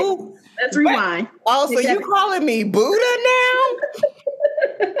 Buddha? Wait. Let's rewind. Oh, so you calling me Buddha now?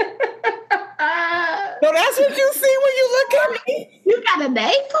 So that's what you see when you look at me? You got a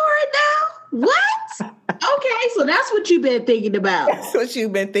name for it now? What? Okay, so that's what you've been thinking about. That's what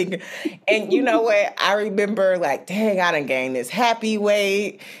you've been thinking. And you know what? I remember like, dang, I done gained this happy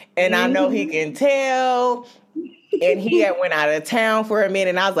weight. And I know he can tell. And he had went out of town for a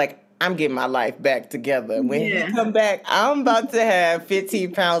minute. And I was like, I'm getting my life back together. When he come back, I'm about to have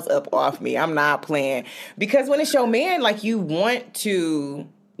 15 pounds up off me. I'm not playing. Because when it's your man, like you want to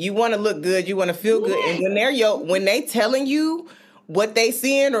look good. You want to feel good. And when they telling you what they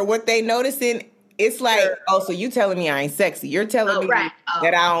seeing or what they noticing, it's like, oh, so you telling me I ain't sexy. You're telling me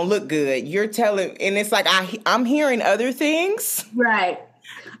that I don't look good. You're telling, and it's like, I'm hearing other things. Right.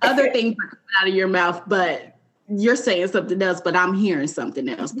 Other things are coming out of your mouth, but you're saying something else, but I'm hearing something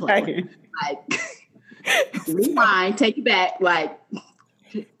else. Right. Like, rewind, take it back. Like,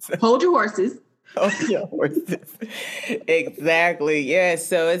 hold your horses. On your horses. Exactly. Yeah.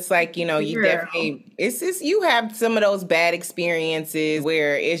 So it's like, you definitely, it's just, you have some of those bad experiences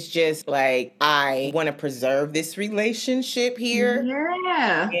where it's just like, I want to preserve this relationship here.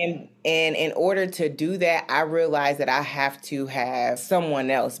 Yeah. And in order to do that, I realize that I have to have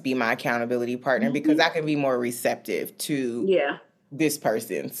someone else be my accountability partner because I can be more receptive to this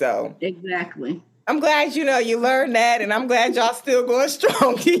person. So exactly. I'm glad, you learned that, and I'm glad y'all still going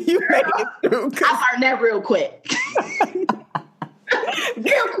strong. You made it through. I learned that real quick.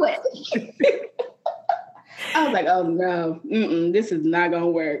 Real quick. I was like, oh no, this is not going to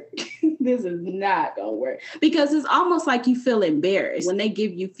work. This is not going to work. Because it's almost like you feel embarrassed when they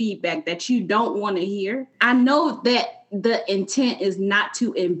give you feedback that you don't want to hear. I know that the intent is not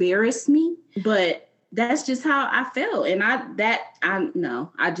to embarrass me, but that's just how I felt. And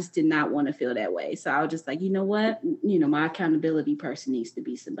I just did not want to feel that way. So I was just like, you know what? My accountability person needs to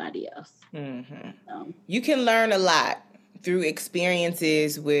be somebody else. Mm-hmm. So. You can learn a lot through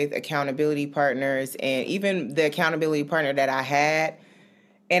experiences with accountability partners, and even the accountability partner that I had.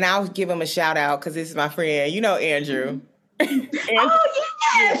 And I'll give him a shout out because this is my friend, Andrew. Oh,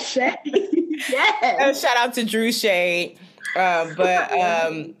 yes. Shay. Yes. Shout out to Drew Shade. But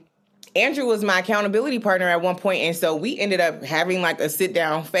Andrew was my accountability partner at one point, and so we ended up having like a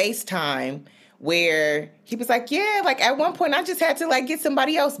sit-down FaceTime where he was like, yeah, like at one point I just had to like get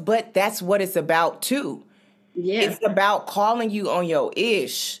somebody else, but that's what it's about too. Yeah. It's about calling you on your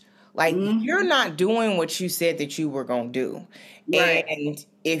ish. Like you're not doing what you said that you were going to do. Right. And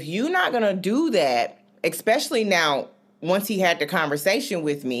if you're not going to do that, especially now, once he had the conversation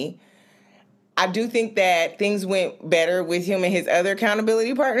with me, I do think that things went better with him and his other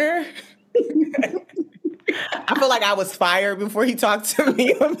accountability partner. I feel like I was fired before he talked to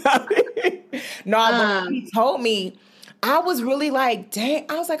me about it. No, but when he told me, I was really like, dang,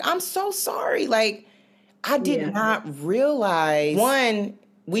 I was like, I'm so sorry. Like, I did not realize, one,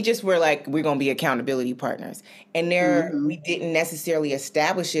 we just were like, we're going to be accountability partners. And we didn't necessarily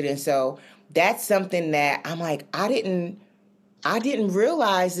establish it. And so that's something that I'm like, I didn't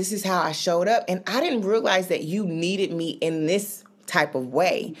realize this is how I showed up. And I didn't realize that you needed me in this type of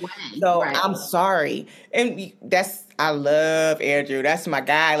way. Right, so I'm sorry. And I love Andrew. That's my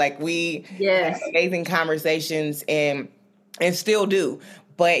guy. Like we have amazing conversations and still do.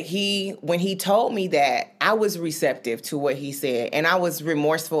 But when he told me that, I was receptive to what he said. And I was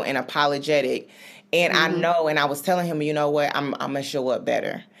remorseful and apologetic. And I know, and I was telling him, you know what, I'm going to show up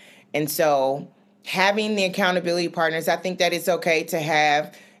better. And so having the accountability partners, I think that it's okay to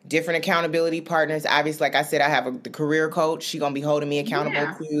have different accountability partners. Obviously, like I said, I have the career coach. She's going to be holding me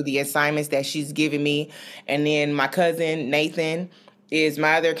accountable to the assignments that she's giving me. And then my cousin, Nathan, is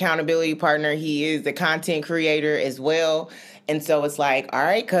my other accountability partner. He is the content creator as well. And so it's like, all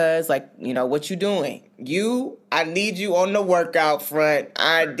right, cuz, like, what you doing? I need you on the workout front.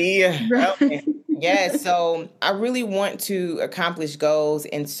 Idea. Okay. Yeah, so I really want to accomplish goals.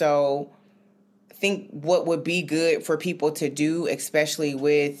 And so I think what would be good for people to do, especially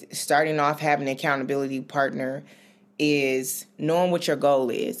with starting off having an accountability partner, is knowing what your goal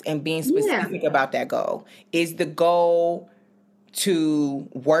is and being specific about that goal. Is the goal to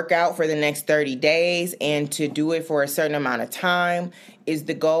work out for the next 30 days and to do it for a certain amount of time? Is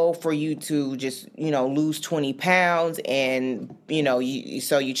the goal for you to just, lose 20 pounds and,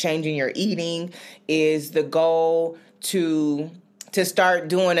 so you're changing your eating? Is the goal to start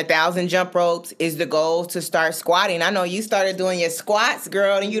doing 1,000 jump ropes? Is the goal to start squatting? I know you started doing your squats,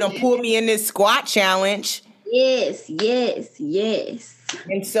 girl, and you done pulled me in this squat challenge. Yes. And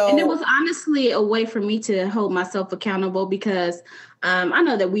it was honestly a way for me to hold myself accountable because I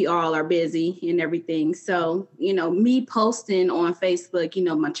know that we all are busy and everything. So, me posting on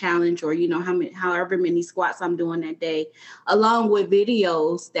Facebook, my challenge or, however many squats I'm doing that day, along with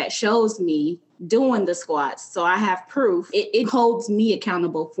videos that shows me doing the squats. So I have proof. It holds me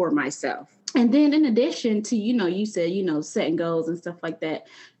accountable for myself. And then in addition to, you said, setting goals and stuff like that,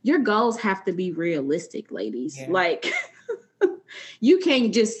 your goals have to be realistic, ladies. Yeah. Like, you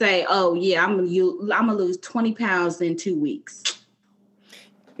can't just say, oh, yeah, I'm gonna lose 20 pounds in 2 weeks.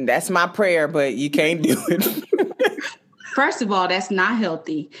 That's my prayer, but you can't do it. First of all, that's not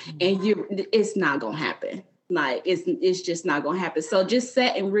healthy. And it's not going to happen. Like, it's just not going to happen. So just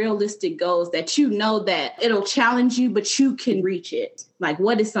setting realistic goals that that it'll challenge you, but you can reach it. Like,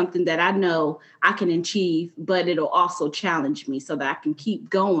 what is something that I know I can achieve, but it'll also challenge me so that I can keep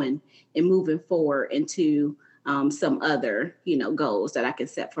going and moving forward into some other, goals that I can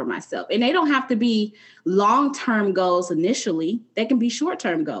set for myself. And they don't have to be long-term goals initially. They can be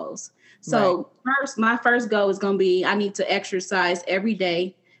short-term goals. So my first goal is going to be, I need to exercise every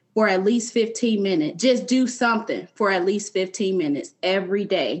day for at least 15 minutes. Just do something for at least 15 minutes every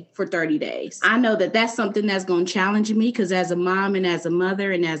day for 30 days. I know that that's something that's going to challenge me because as a mom and as a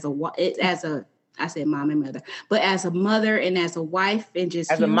mother and I said mom and mother, but as a mother and as a wife and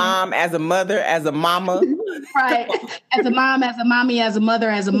just as a mom, as a mother, as a mama. Right. As a mom, as a mommy, as a mother,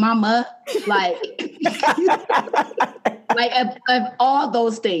 as a mama, like of all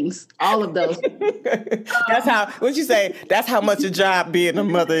those things, all of those. That's how, what you say, that's how much a job being a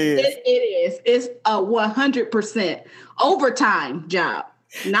mother is. It is. It's a 100% overtime job,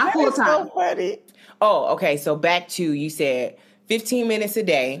 not full time. So funny. Oh, okay. So back to, you said 15 minutes a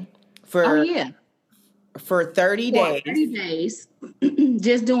day for 30 days. 30 days,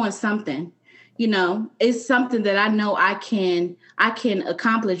 just doing something. You know, it's something that I know I can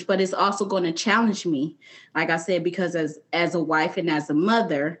accomplish, but it's also going to challenge me. Like I said, because as a wife and as a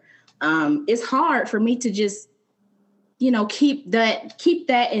mother, it's hard for me to just, you know, keep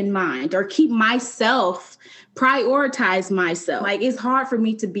that in mind or prioritize myself. Like, it's hard for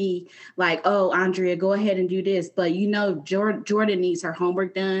me to be like, oh, Andrea, go ahead and do this. But, you know, Jordan needs her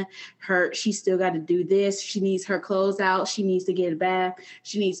homework done. She still got to do this. She needs her clothes out. She needs to get a bath.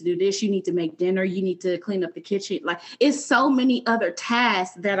 She needs to do this. You need to make dinner. You need to clean up the kitchen. Like, it's so many other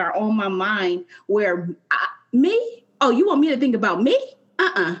tasks that are on my mind where me? Oh, you want me to think about me?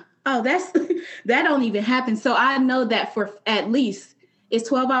 Oh, that don't even happen. So I know that for at least it's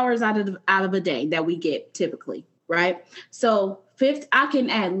 12 hours out of a day that we get typically, right? So I can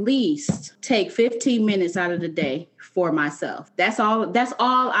at least take 15 minutes out of the day for myself. That's all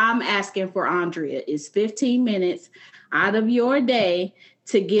I'm asking for, Andrea, is 15 minutes out of your day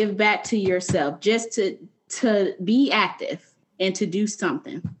to give back to yourself, just to be active and to do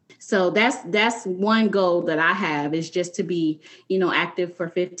something. So that's one goal that I have, is just to be, you know, active for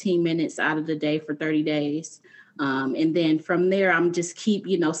 15 minutes out of the day for 30 days. And then from there, I'm just keep,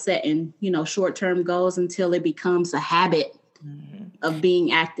 you know, setting, you know, short-term goals until it becomes a habit of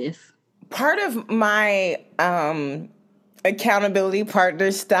being active. Part of my accountability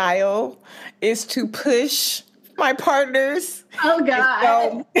partner style is to push my partners. Oh,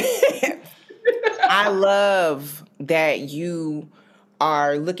 God. So, I love that you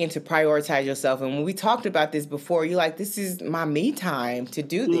are looking to prioritize yourself. And when we talked about this before, you're like, this is my me time to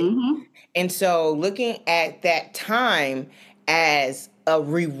do this. Mm-hmm. And so looking at that time as a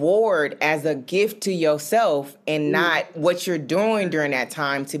reward, as a gift to yourself, and not what you're doing during that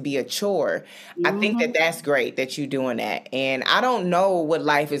time to be a chore. I think that that's great that you're doing that. And I don't know what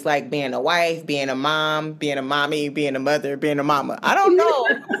life is like being a wife, being a mom, being a mommy, being a mother, being a mama. I don't know.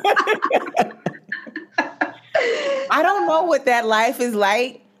 I don't know what that life is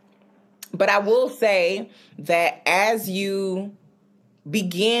like, but I will say that as you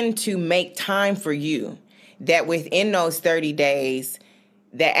begin to make time for you, that within those 30 days,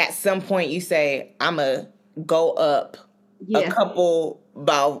 that at some point you say, I'm going to go up a couple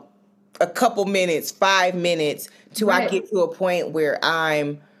minutes, 5 minutes, till I get to a point where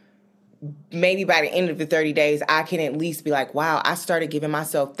I'm, maybe by the end of the 30 days, I can at least be like, wow, I started giving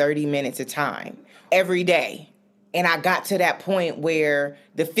myself 30 minutes of time every day. And I got to that point where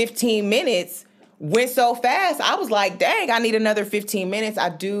the 15 minutes went so fast. I was like, dang, I need another 15 minutes. I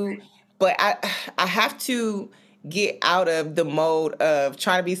do. But I have to get out of the mode of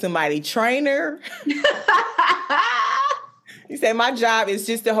trying to be somebody's trainer. You say my job is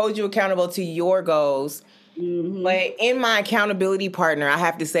just to hold you accountable to your goals. Mm-hmm. But in my accountability partner, I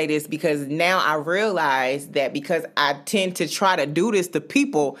have to say this because now I realize that because I tend to try to do this to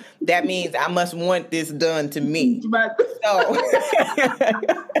people, that means I must want this done to me. So right.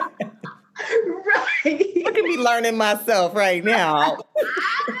 I can be learning myself right now.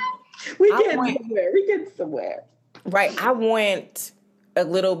 We get somewhere. Right. I want a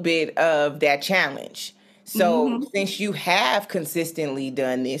little bit of that challenge. So since you have consistently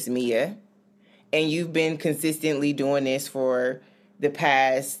done this, Mia, and you've been consistently doing this for the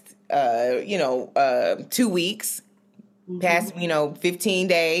past, 2 weeks, past, 15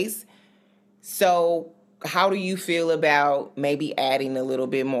 days. So how do you feel about maybe adding a little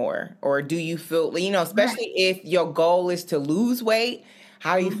bit more? Or do you feel, especially if your goal is to lose weight,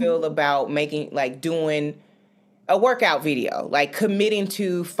 how do you feel about doing a workout video, like committing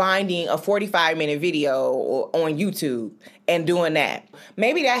to finding a 45-minute video on YouTube and doing that?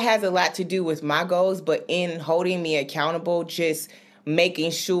 Maybe that has a lot to do with my goals, but in holding me accountable, just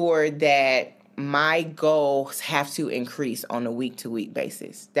making sure that my goals have to increase on a week-to-week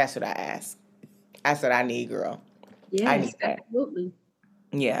basis. That's what I ask. That's what I need, girl. Yes, I need that. Absolutely.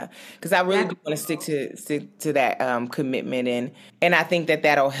 Yeah, because I really do want to stick to that commitment, and I think that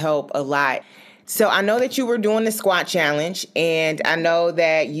that'll help a lot. So I know that you were doing the squat challenge, and I know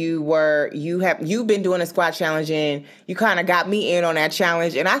that you've been doing a squat challenge, and you kind of got me in on that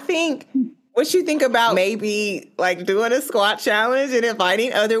challenge. And I think what you think about maybe like doing a squat challenge and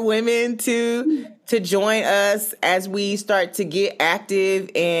inviting other women to join us as we start to get active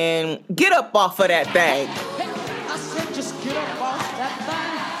and get up off of that thing. I said just get up off that thing.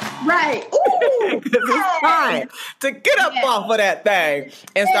 Right. It's time to get up off of that thing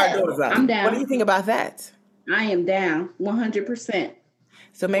and start doing something. I'm down. What do you think about that? I am down 100%.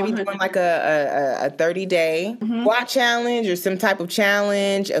 So maybe doing like a 30-day squat challenge or some type of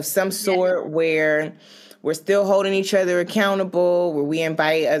challenge of some sort where we're still holding each other accountable, where we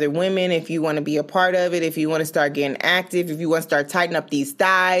invite other women if you want to be a part of it, if you want to start getting active, if you want to start tightening up these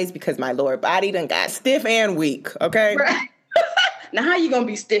thighs because my lower body done got stiff and weak, okay? Right. Now, how you going to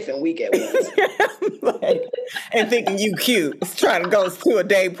be stiff and weak at once? And thinking you cute. It's trying to go to a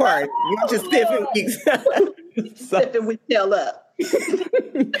day party. You're just stiff and weak. Stiff and weak tail up.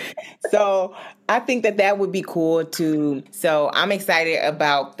 So I think that would be cool too. So I'm excited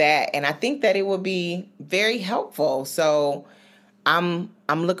about that. And I think that it would be very helpful. So I'm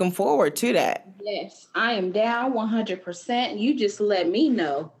looking forward to that. Yes, I am down 100%. You just let me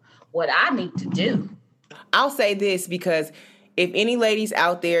know what I need to do. I'll say this because if any ladies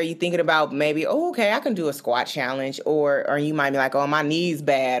out there, you thinking about maybe, okay, I can do a squat challenge, or you might be like, oh, my knee's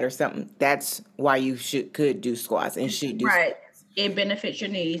bad or something. That's why you could do squats and should do right. squats. It benefits your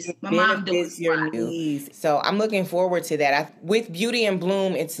knees. My mom does your knees. So I'm looking forward to that. With Beauty and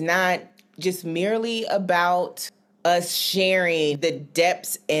Bloom, it's not just merely about us sharing the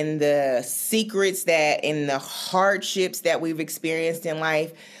depths and the secrets and the hardships that we've experienced in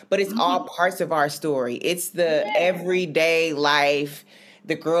life, but it's all parts of our story. It's the everyday life,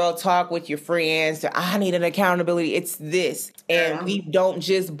 the girl talk with your friends, I need an accountability. It's this. And we don't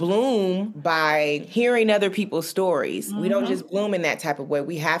just bloom by hearing other people's stories. We don't just bloom in that type of way.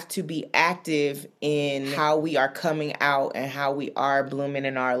 We have to be active in how we are coming out and how we are blooming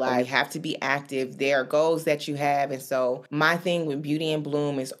in our life. We have to be active. There are goals that you have. And so my thing with Beauty and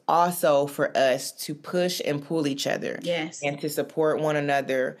Bloom is also for us to push and pull each other. Yes. And to support one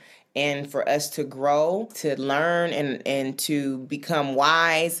another. And for us to grow, to learn, and to become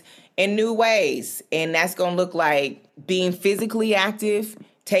wise in new ways. And that's going to look like being physically active,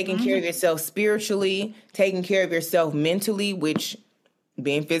 taking care of yourself spiritually, taking care of yourself mentally, which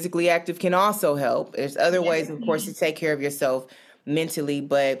being physically active can also help. There's other ways, of course, to take care of yourself mentally,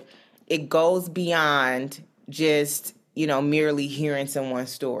 but it goes beyond just, merely hearing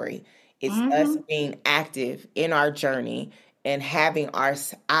someone's story. It's us being active in our journey and having our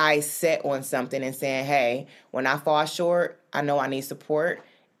eyes set on something and saying, hey, when I fall short, I know I need support.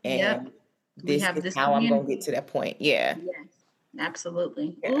 And this is how I'm going to get to that point. Yeah. Yes,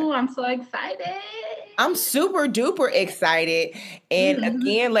 absolutely. Yeah. Ooh, I'm so excited. I'm super duper excited. And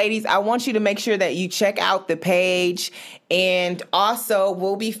again, ladies, I want you to make sure that you check out the page. And also,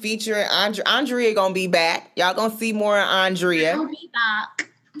 we'll be featuring Andrea going to be back. Y'all going to see more of Andrea. I'll be back.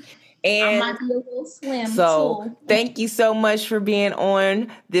 And I might be a little slim so thank you so much for being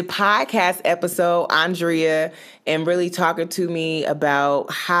on the podcast episode, Andrea, and really talking to me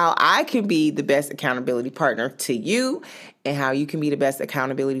about how I can be the best accountability partner to you and how you can be the best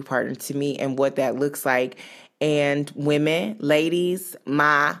accountability partner to me and what that looks like. And women, ladies,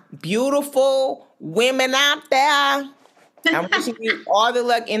 my beautiful women out there, I'm wishing you all the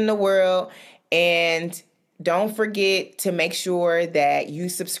luck in the world. And don't forget to make sure that you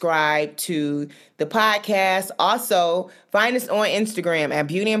subscribe to the podcast. Also, find us on Instagram at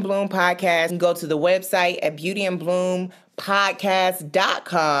Beauty and Bloom Podcast, and go to the website at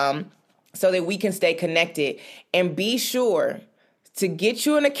beautyandbloompodcast.com so that we can stay connected. And be sure to get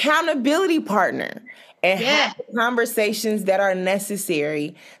you an accountability partner and have the conversations that are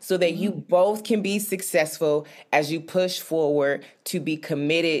necessary so that you both can be successful as you push forward to be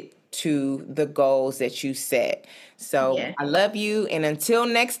committed to the goals that you set. So I love you. And until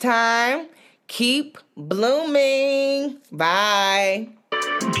next time, keep blooming. Bye.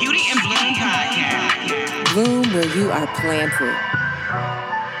 Beauty and Bloom Podcast. Bloom where you are planted.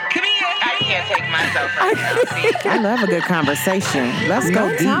 Come here. I can't take myself from I love a good conversation. Let's go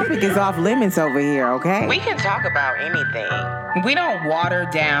deep. No topic is off limits over here, okay? We can talk about anything. We don't water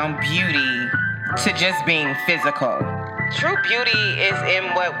down beauty to just being physical. True beauty is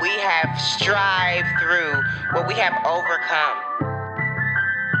in what we have strived through, what we have overcome.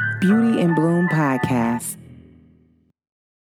 Beauty and Bloom Podcast.